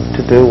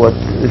 to do what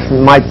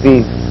might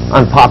be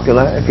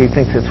unpopular if he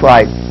thinks it's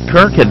right.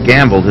 Kirk had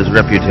gambled his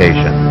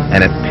reputation,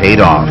 and it paid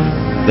off.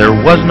 There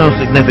was no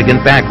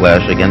significant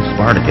backlash against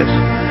Spartacus.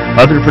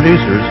 Other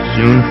producers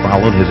soon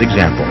followed his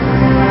example.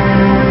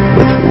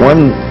 With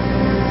one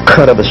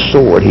cut of a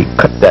sword, he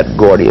cut that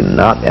Gordian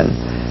knot, and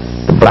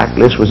the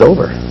blacklist was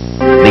over.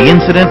 The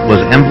incident was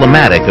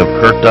emblematic of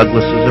Kirk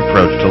Douglas's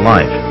approach to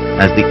life,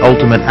 as the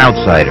ultimate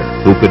outsider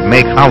who could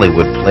make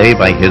Hollywood play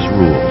by his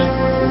rules.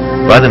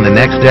 But in the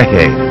next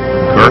decade,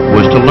 Kirk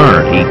was to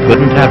learn he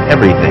couldn't have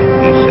everything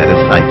he set his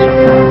sights on.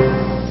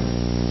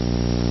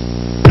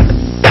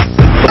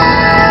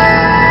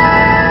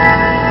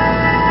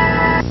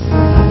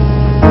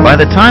 By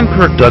the time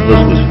Kirk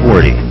Douglas was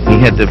 40, he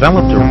had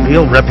developed a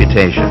real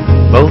reputation,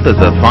 both as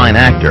a fine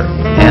actor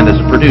and as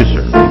a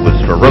producer who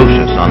was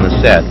ferocious on the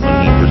set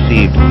when he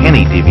perceived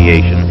any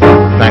deviation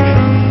from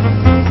perfection.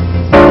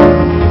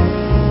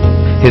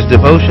 His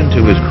devotion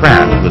to his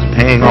craft was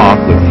paying off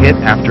with hit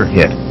after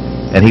hit,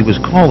 and he was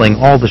calling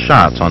all the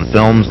shots on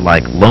films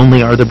like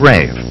Lonely Are the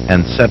Brave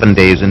and 7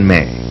 Days in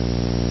May.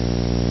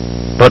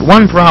 But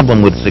one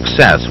problem with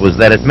success was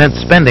that it meant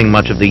spending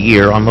much of the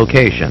year on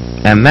location,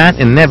 and that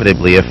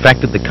inevitably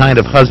affected the kind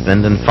of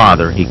husband and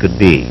father he could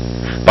be.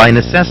 By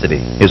necessity,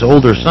 his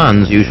older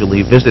sons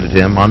usually visited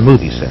him on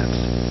movie sets.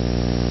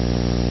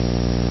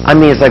 I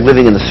mean, it's like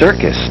living in the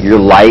circus. Your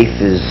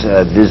life is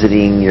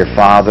visiting your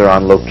father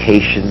on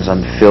locations,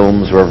 on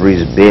films, wherever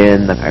he's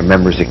been. I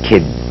remember as a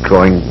kid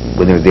going,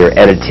 when they were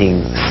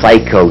editing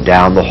Psycho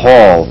down the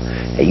hall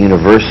at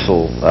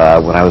Universal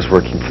when I was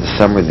working for the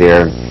summer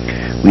there.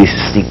 We used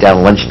to sneak down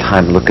at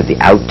lunchtime and look at the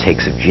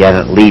outtakes of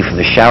Janet Leigh from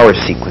the shower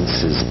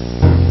sequences.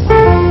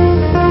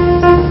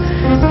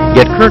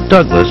 Yet Kirk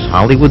Douglas,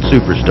 Hollywood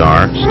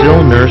superstar,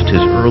 still nursed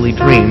his early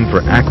dream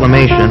for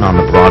acclamation on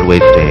the Broadway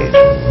stage.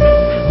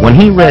 When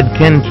he read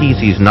Ken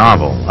Kesey's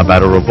novel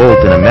about a revolt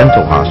in a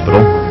mental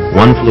hospital,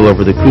 One Flew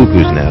Over the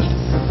Cuckoo's Nest,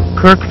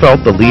 Kirk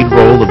felt the lead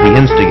role of the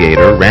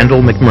instigator,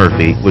 Randall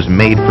McMurphy, was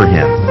made for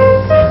him.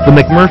 The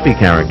McMurphy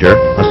character,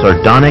 a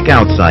sardonic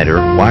outsider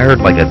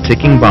wired like a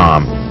ticking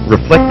bomb,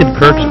 reflected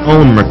Kirk's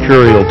own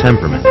mercurial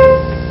temperament.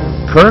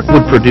 Kirk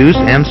would produce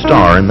and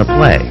star in the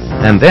play,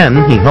 and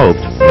then, he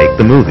hoped, make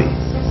the movie.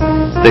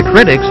 The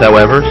critics,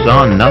 however,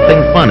 saw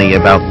nothing funny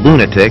about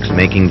lunatics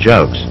making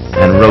jokes,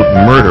 and wrote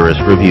murderous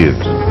reviews.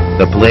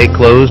 The play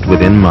closed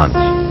within months.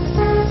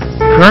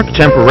 Kirk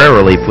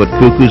temporarily put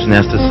Cuckoo's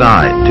Nest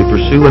aside to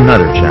pursue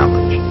another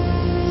challenge.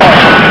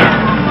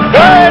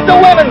 Where's the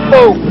women's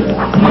booth?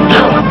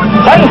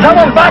 Send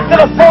someone back to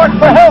the fort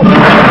for help.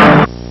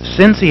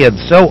 Since he had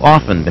so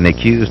often been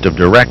accused of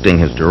directing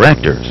his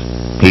directors,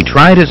 he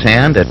tried his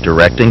hand at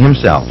directing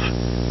himself.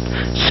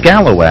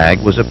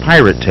 Scalawag was a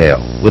pirate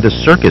tale with a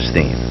circus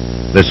theme.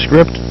 The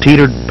script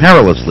teetered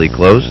perilously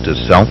close to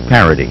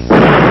self-parody.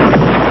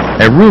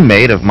 A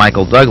roommate of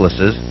Michael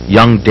Douglas's,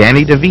 young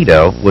Danny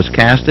DeVito, was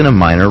cast in a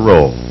minor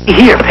role.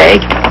 Here,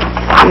 Peg.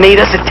 I made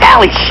us a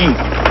tally sheet.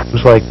 It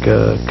was like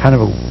kind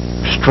of a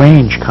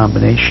strange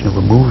combination of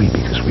a movie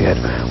because we had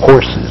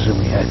horses and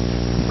we had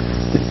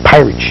the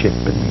pirate ship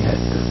and we had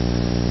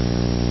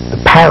the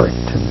parrot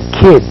and the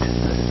kid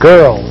and the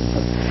girl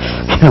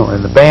and the,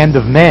 and the band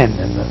of men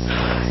and the,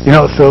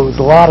 so it was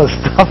a lot of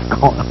stuff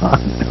going on.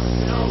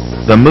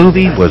 The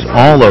movie was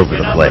all over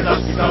the place,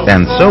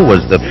 and so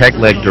was the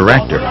peg-leg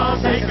director.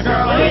 He's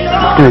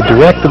going to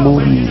direct the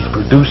movie, he's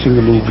producing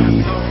the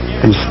movie,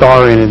 and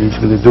star in it, and he's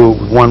going to do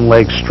it with one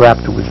leg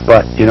strapped to his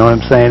butt, you know what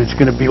I'm saying? It's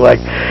going to be like,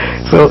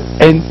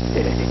 and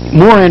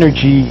more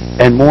energy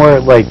and more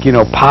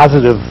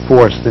positive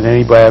force than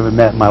anybody I ever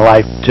met in my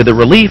life. To the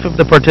relief of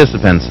the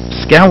participants,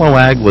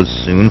 Scalawag was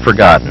soon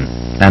forgotten,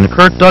 and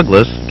Kirk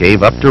Douglas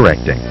gave up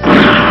directing.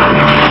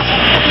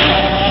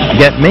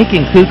 Yet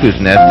making Cuckoo's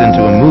Nest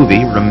into a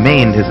movie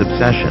remained his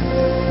obsession.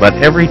 But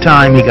every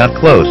time he got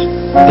close,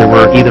 there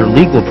were either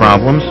legal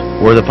problems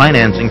or the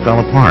financing fell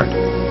apart.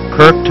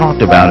 Kirk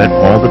talked about it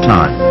all the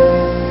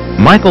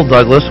time. Michael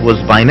Douglas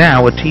was by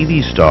now a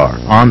TV star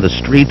on the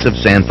streets of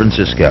San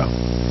Francisco,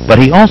 but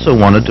he also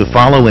wanted to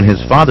follow in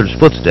his father's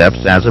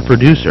footsteps as a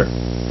producer.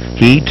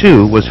 He,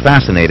 too, was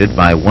fascinated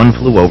by One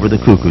Flew Over the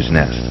Cuckoo's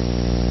Nest.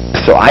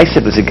 So I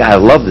said, "Listen, guy, I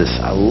love this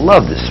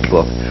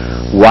book.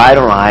 Why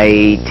don't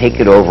I take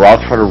it over? I'll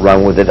try to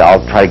run with it. I'll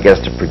try to get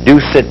us to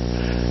produce it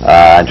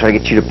and try to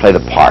get you to play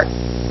the part."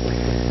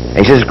 And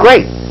he says,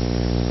 "Great."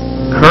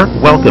 Kirk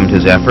welcomed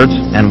his efforts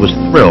and was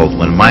thrilled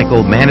when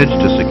Michael managed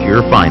to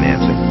secure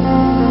financing.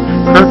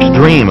 Kirk's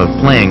dream of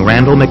playing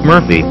Randall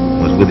McMurphy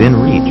was within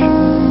reach.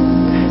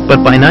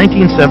 But by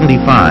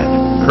 1975,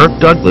 Kirk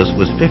Douglas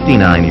was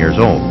 59 years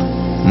old,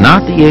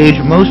 not the age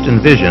most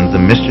envisioned the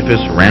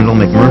mischievous Randall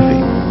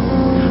McMurphy.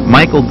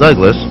 Michael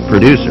Douglas,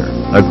 producer,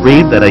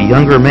 agreed that a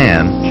younger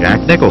man,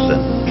 Jack Nicholson,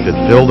 should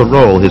fill the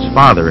role his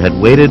father had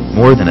waited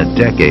more than a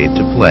decade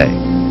to play.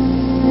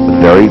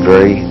 A very,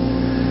 very,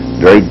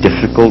 very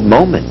difficult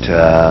moment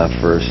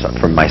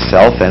for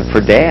myself and for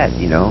Dad,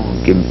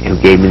 who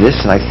gave me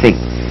this, and I think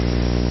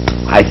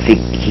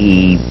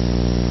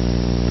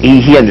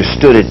he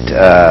understood it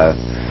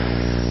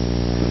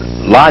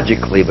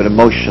logically, but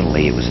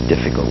emotionally it was a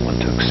difficult one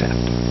to accept.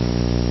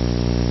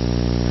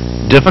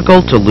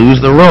 Difficult to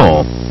lose the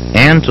role,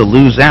 and to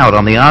lose out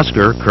on the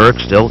Oscar Kirk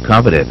still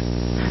coveted.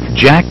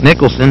 Jack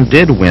Nicholson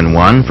did win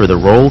one for the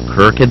role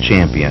Kirk had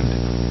championed.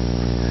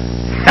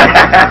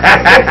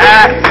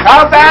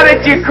 How about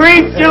it, you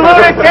creeps, you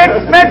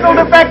lunatics, mental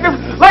defectives?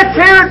 Let's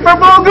hear it for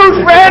Bull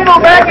Goose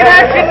Randall back in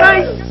action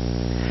night.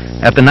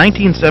 At the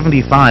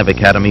 1975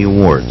 Academy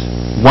Awards,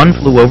 One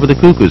Flew Over the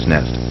Cuckoo's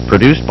Nest,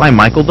 produced by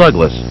Michael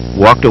Douglas,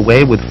 walked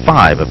away with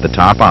 5 of the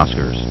top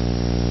Oscars.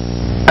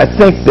 I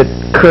think that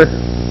Kirk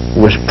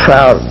was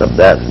proud of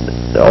that,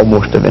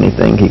 almost of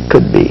anything he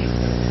could be.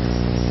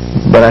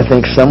 But I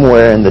think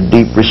somewhere in the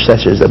deep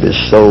recesses of his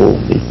soul,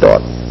 he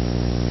thought,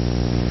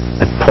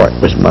 that part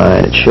was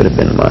mine, it should have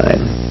been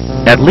mine.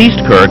 At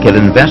least Kirk had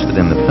invested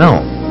in the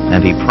film,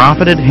 and he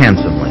profited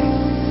handsomely.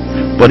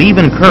 But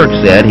even Kirk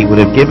said he would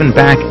have given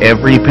back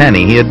every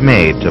penny he had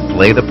made to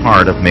play the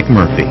part of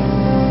McMurphy.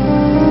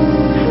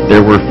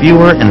 There were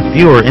fewer and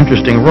fewer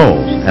interesting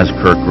roles as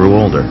Kirk grew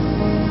older.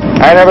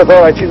 I never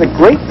thought I'd see the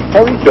great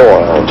Harry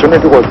Doyle turn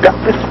into a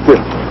gutless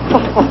wimp.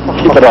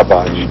 Keep it up,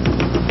 Arch.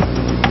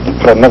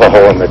 Put another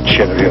hole in that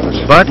chin of yours.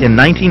 But in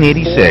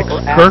 1986,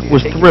 Kirk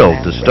was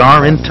thrilled to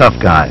star in Tough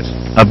Guys,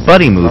 a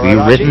buddy movie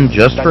written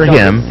just for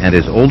him and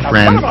his old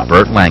friend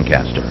Burt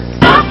Lancaster.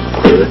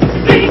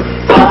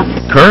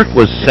 Kirk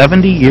was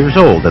 70 years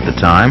old at the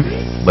time,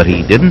 but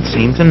he didn't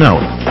seem to know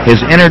it.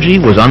 His energy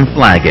was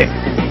unflagging.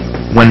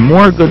 When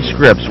more good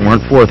scripts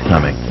weren't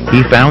forthcoming,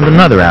 he found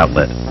another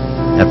outlet.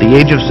 At the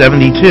age of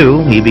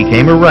 72, he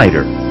became a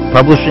writer,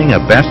 publishing a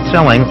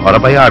best-selling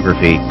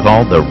autobiography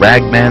called The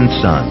Ragman's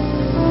Son.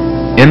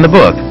 In the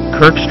book,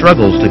 Kirk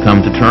struggles to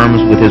come to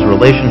terms with his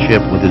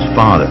relationship with his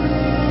father.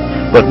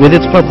 But with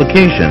its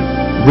publication,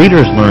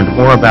 readers learned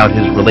more about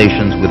his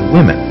relations with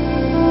women.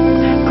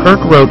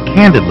 Kirk wrote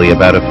candidly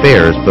about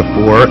affairs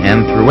before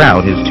and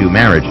throughout his 2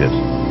 marriages.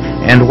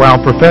 And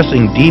while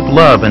professing deep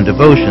love and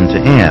devotion to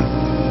Anne,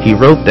 he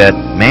wrote that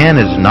man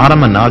is not a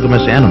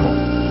monogamous animal.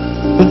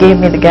 He gave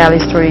me the galley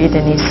to read,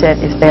 and he said,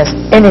 if there's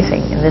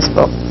anything in this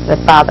book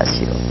that bothers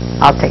you,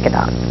 I'll take it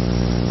out.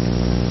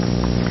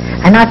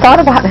 And I thought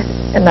about it,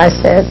 and I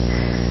said,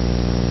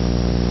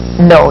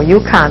 no,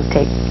 you can't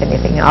take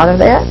anything out of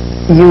there.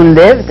 You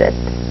lived it.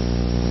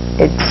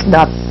 It's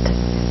not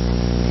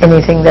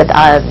anything that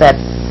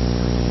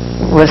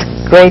was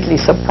greatly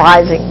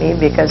surprising me,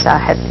 because I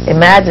had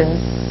imagined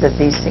that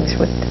these things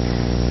would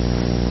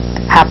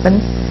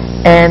happen.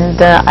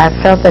 And I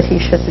felt that he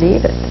should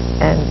leave it.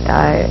 And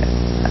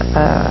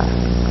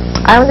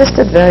I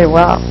understood very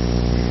well.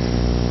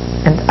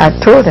 And I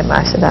told him,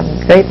 I said,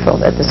 I'm grateful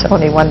that there's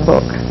only one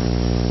book.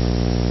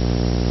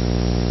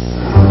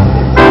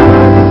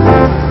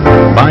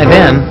 By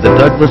then, the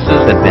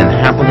Douglases had been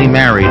happily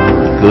married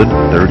for a good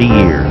 30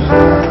 years.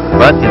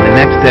 But in the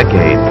next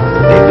decade,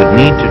 they would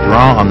need to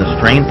draw on the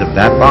strength of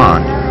that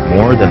bond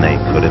more than they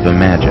could have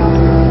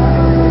imagined.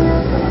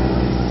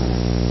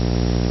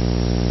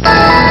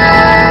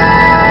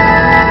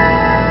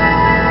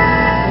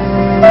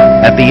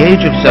 At the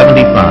age of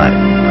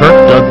 75,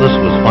 Kirk Douglas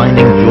was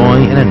finding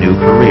joy in a new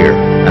career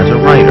as a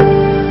writer.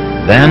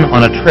 Then,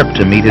 on a trip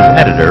to meet his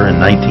editor in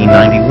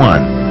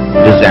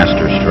 1991,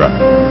 disaster struck.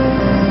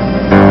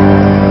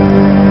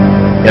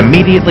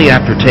 Immediately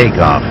after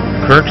takeoff,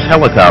 Kirk's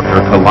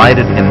helicopter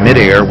collided in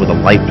midair with a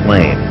light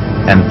plane,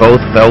 and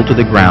both fell to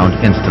the ground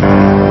instantly.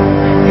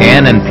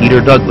 Ann and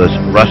Peter Douglas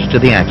rushed to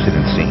the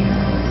accident scene.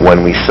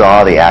 When we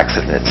saw the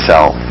accident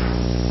itself,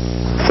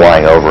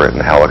 flying over it in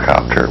the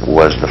helicopter,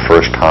 was the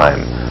first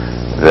time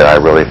that I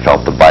really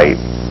felt the bite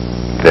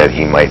that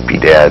he might be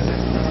dead.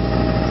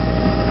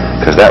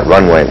 Because that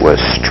runway was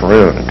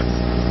strewn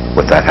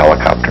with that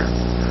helicopter.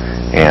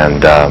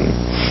 And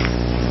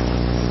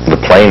the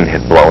plane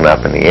had blown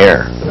up in the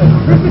air.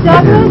 Mr.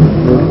 Douglas,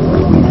 is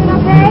it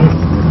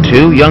okay?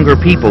 2 younger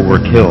people were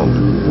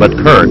killed, but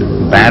Kirk,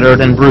 battered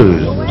and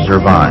bruised,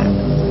 survived.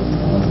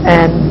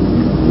 And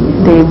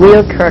they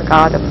wheeled Kirk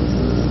out of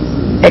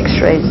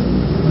x-rays.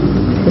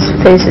 His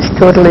face is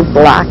totally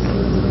black.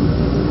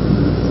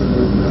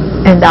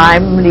 And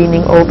I'm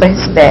leaning over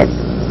his bed.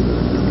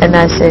 And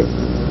I said,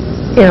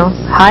 you know,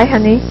 hi,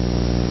 honey.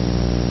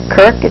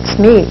 Kirk, it's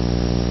me.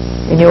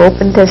 And he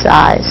opened his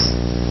eyes.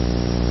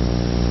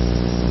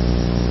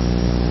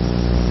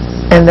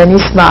 And then he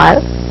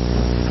smiled.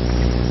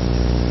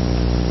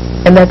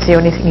 And that's the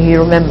only thing he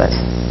remembers.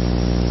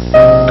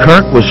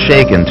 Kirk was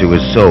shaken to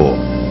his soul.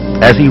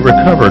 As he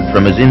recovered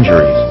from his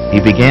injuries, he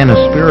began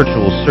a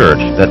spiritual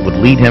search that would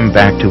lead him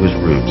back to his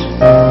roots.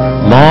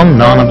 Long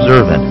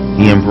non-observant,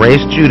 he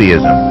embraced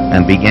Judaism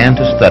and began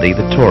to study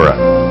the Torah.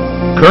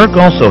 Kirk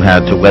also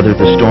had to weather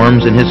the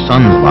storms in his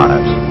sons'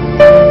 lives.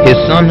 His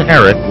son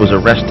Eric was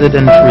arrested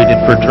and treated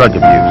for drug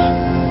abuse.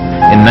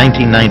 In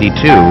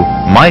 1992,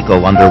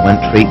 Michael underwent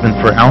treatment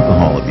for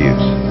alcohol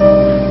abuse.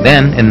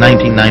 Then, in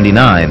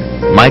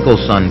 1999,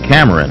 Michael's son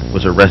Cameron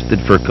was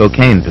arrested for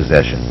cocaine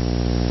possession.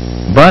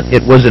 But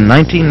it was in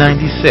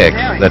 1996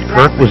 that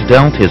Kirk was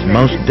dealt his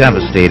most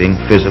devastating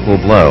physical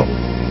blow.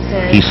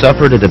 He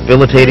suffered a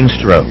debilitating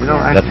stroke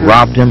that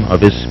robbed him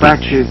of his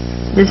speech.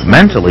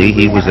 Mentally,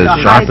 he was as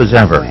sharp as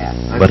ever,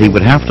 but he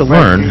would have to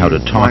learn how to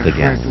talk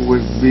again.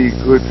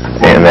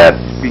 In that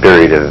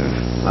period of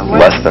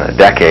less than a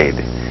decade,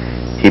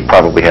 he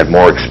probably had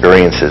more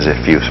experiences,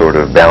 if you sort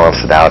of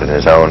balance it out in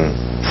his own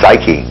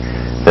psyche,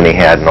 than he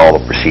had in all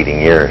the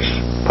preceding years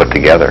put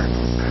together.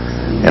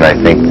 And I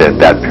think that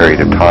that period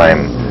of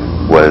time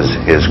was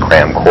his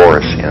cram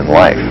course in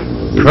life.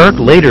 Kirk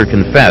later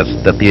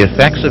confessed that the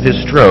effects of his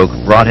stroke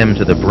brought him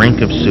to the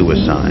brink of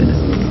suicide.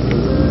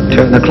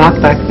 Turn the clock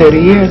back 30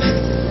 years.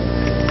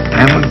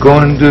 I'm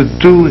going to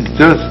do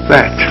just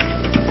that.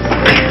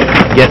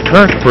 Yet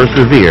Kirk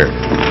persevered.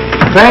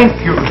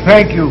 Thank you,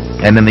 thank you.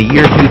 And in the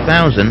year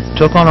 2000,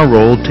 took on a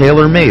role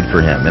tailor-made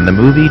for him in the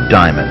movie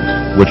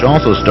Diamonds, which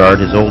also starred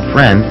his old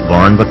friend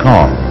Lauren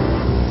Bacall.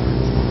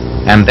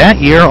 And that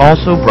year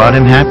also brought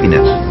him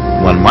happiness,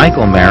 when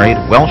Michael married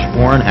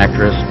Welsh-born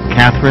actress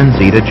Catherine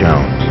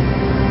Zeta-Jones.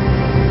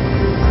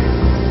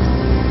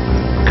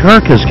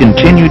 Kirk has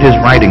continued his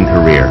writing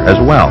career as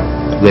well,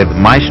 with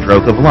My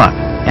Stroke of Luck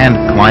and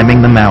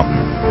Climbing the Mountain.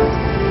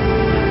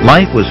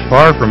 Life was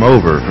far from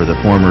over for the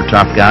former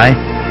tough guy,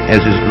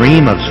 as his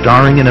dream of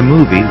starring in a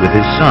movie with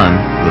his son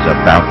was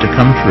about to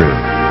come true.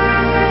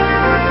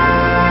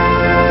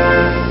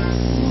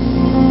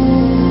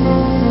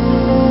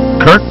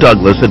 Kirk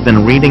Douglas had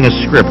been reading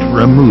a script for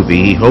a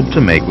movie he hoped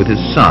to make with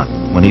his son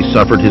when he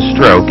suffered his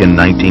stroke in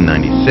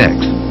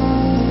 1996.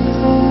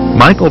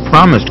 Michael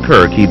promised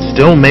Kirk he'd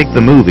still make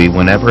the movie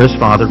whenever his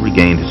father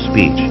regained his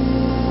speech.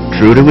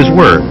 True to his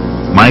word,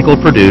 Michael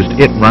produced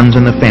It Runs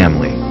in the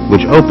Family,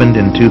 which opened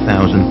in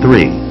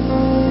 2003.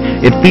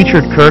 It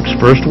featured Kirk's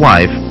first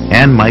wife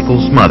and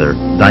Michael's mother,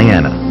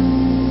 Diana.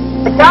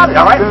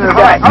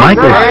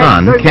 Michael's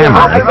son,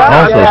 Cameron,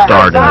 also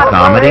starred in a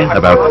comedy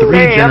about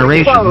 3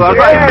 generations of some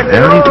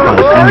very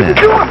spicy men.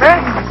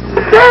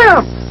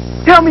 Damn!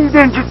 Tell me you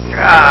didn't just...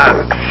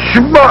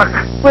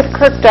 schmuck! With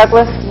Kirk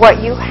Douglas,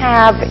 what you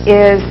have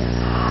is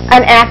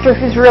an actor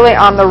who's really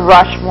on the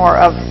Rushmore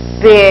of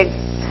big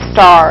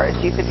stars.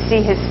 You could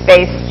see his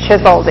face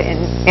chiseled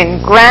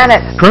in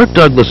granite. Kirk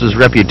Douglas's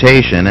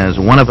reputation as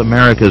one of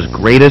America's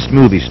greatest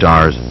movie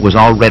stars was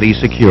already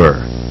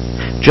secure.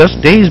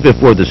 Just days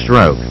before the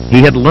stroke,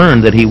 he had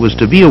learned that he was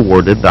to be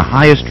awarded the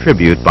highest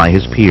tribute by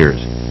his peers,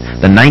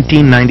 the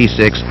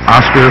 1996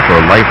 Oscar for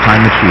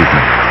Lifetime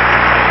Achievement.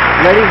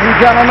 Ladies and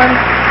gentlemen,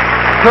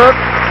 Kirk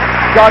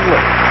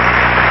Douglas.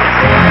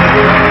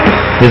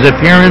 His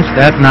appearance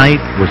that night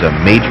was a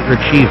major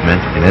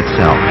achievement in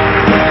itself.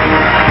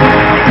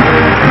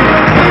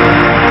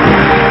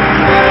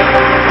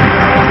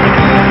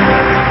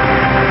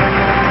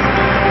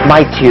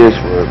 My tears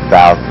were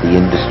about the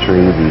industry,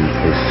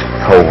 his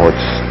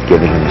cohorts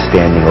giving him a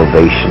standing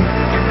ovation.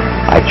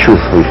 I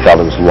truthfully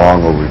felt it was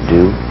long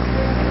overdue.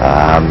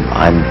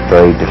 I'm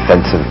very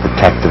defensive and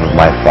protective of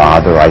my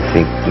father. I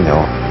think,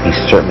 he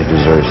certainly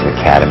deserves an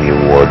Academy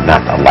Award,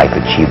 not a Life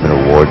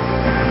Achievement Award.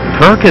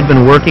 Kirk had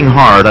been working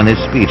hard on his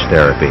speech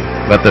therapy,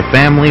 but the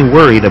family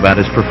worried about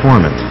his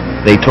performance.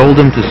 They told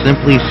him to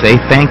simply say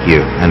thank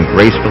you and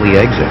gracefully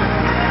exit.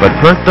 But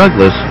Kirk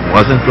Douglas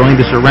wasn't going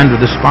to surrender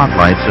the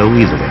spotlight so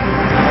easily.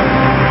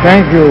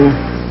 Thank you.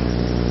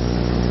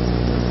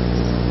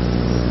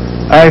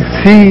 I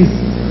see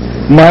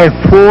my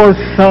 4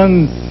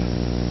 sons.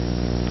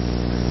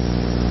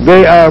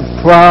 They are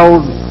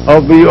proud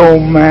of the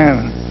old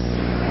man.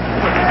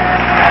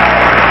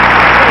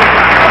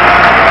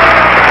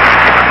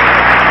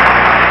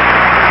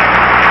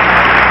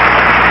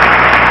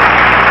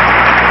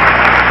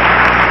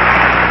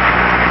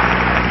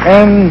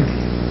 And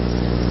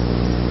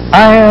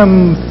I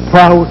am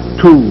proud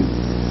too.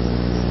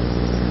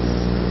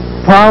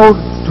 Proud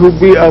to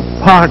be a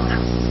part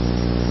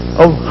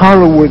of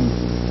Hollywood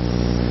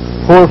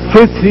for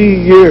 50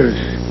 years.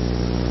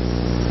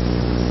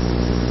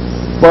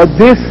 But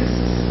this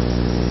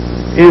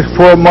is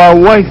for my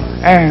wife,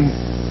 Anne.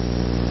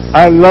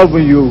 I love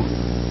you.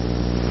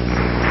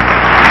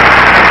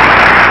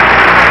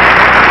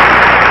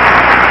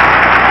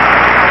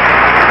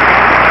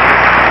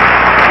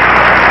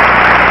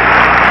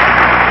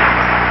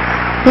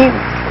 He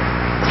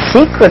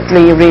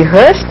secretly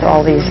rehearsed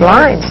all these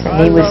lines,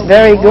 and he was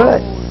very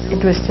good.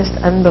 It was just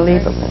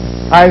unbelievable.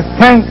 I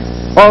thank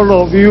all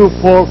of you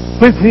for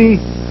 50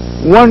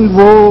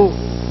 wonderful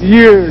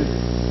years.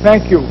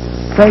 Thank you.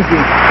 Thank you.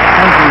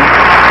 Thank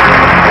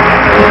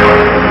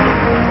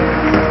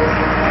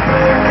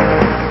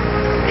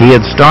you. He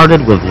had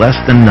started with less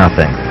than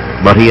nothing,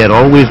 but he had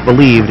always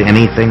believed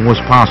anything was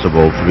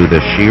possible through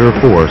the sheer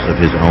force of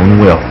his own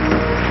will.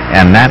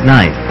 And that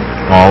night,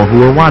 all who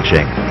were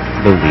watching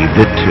believed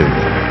it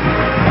too.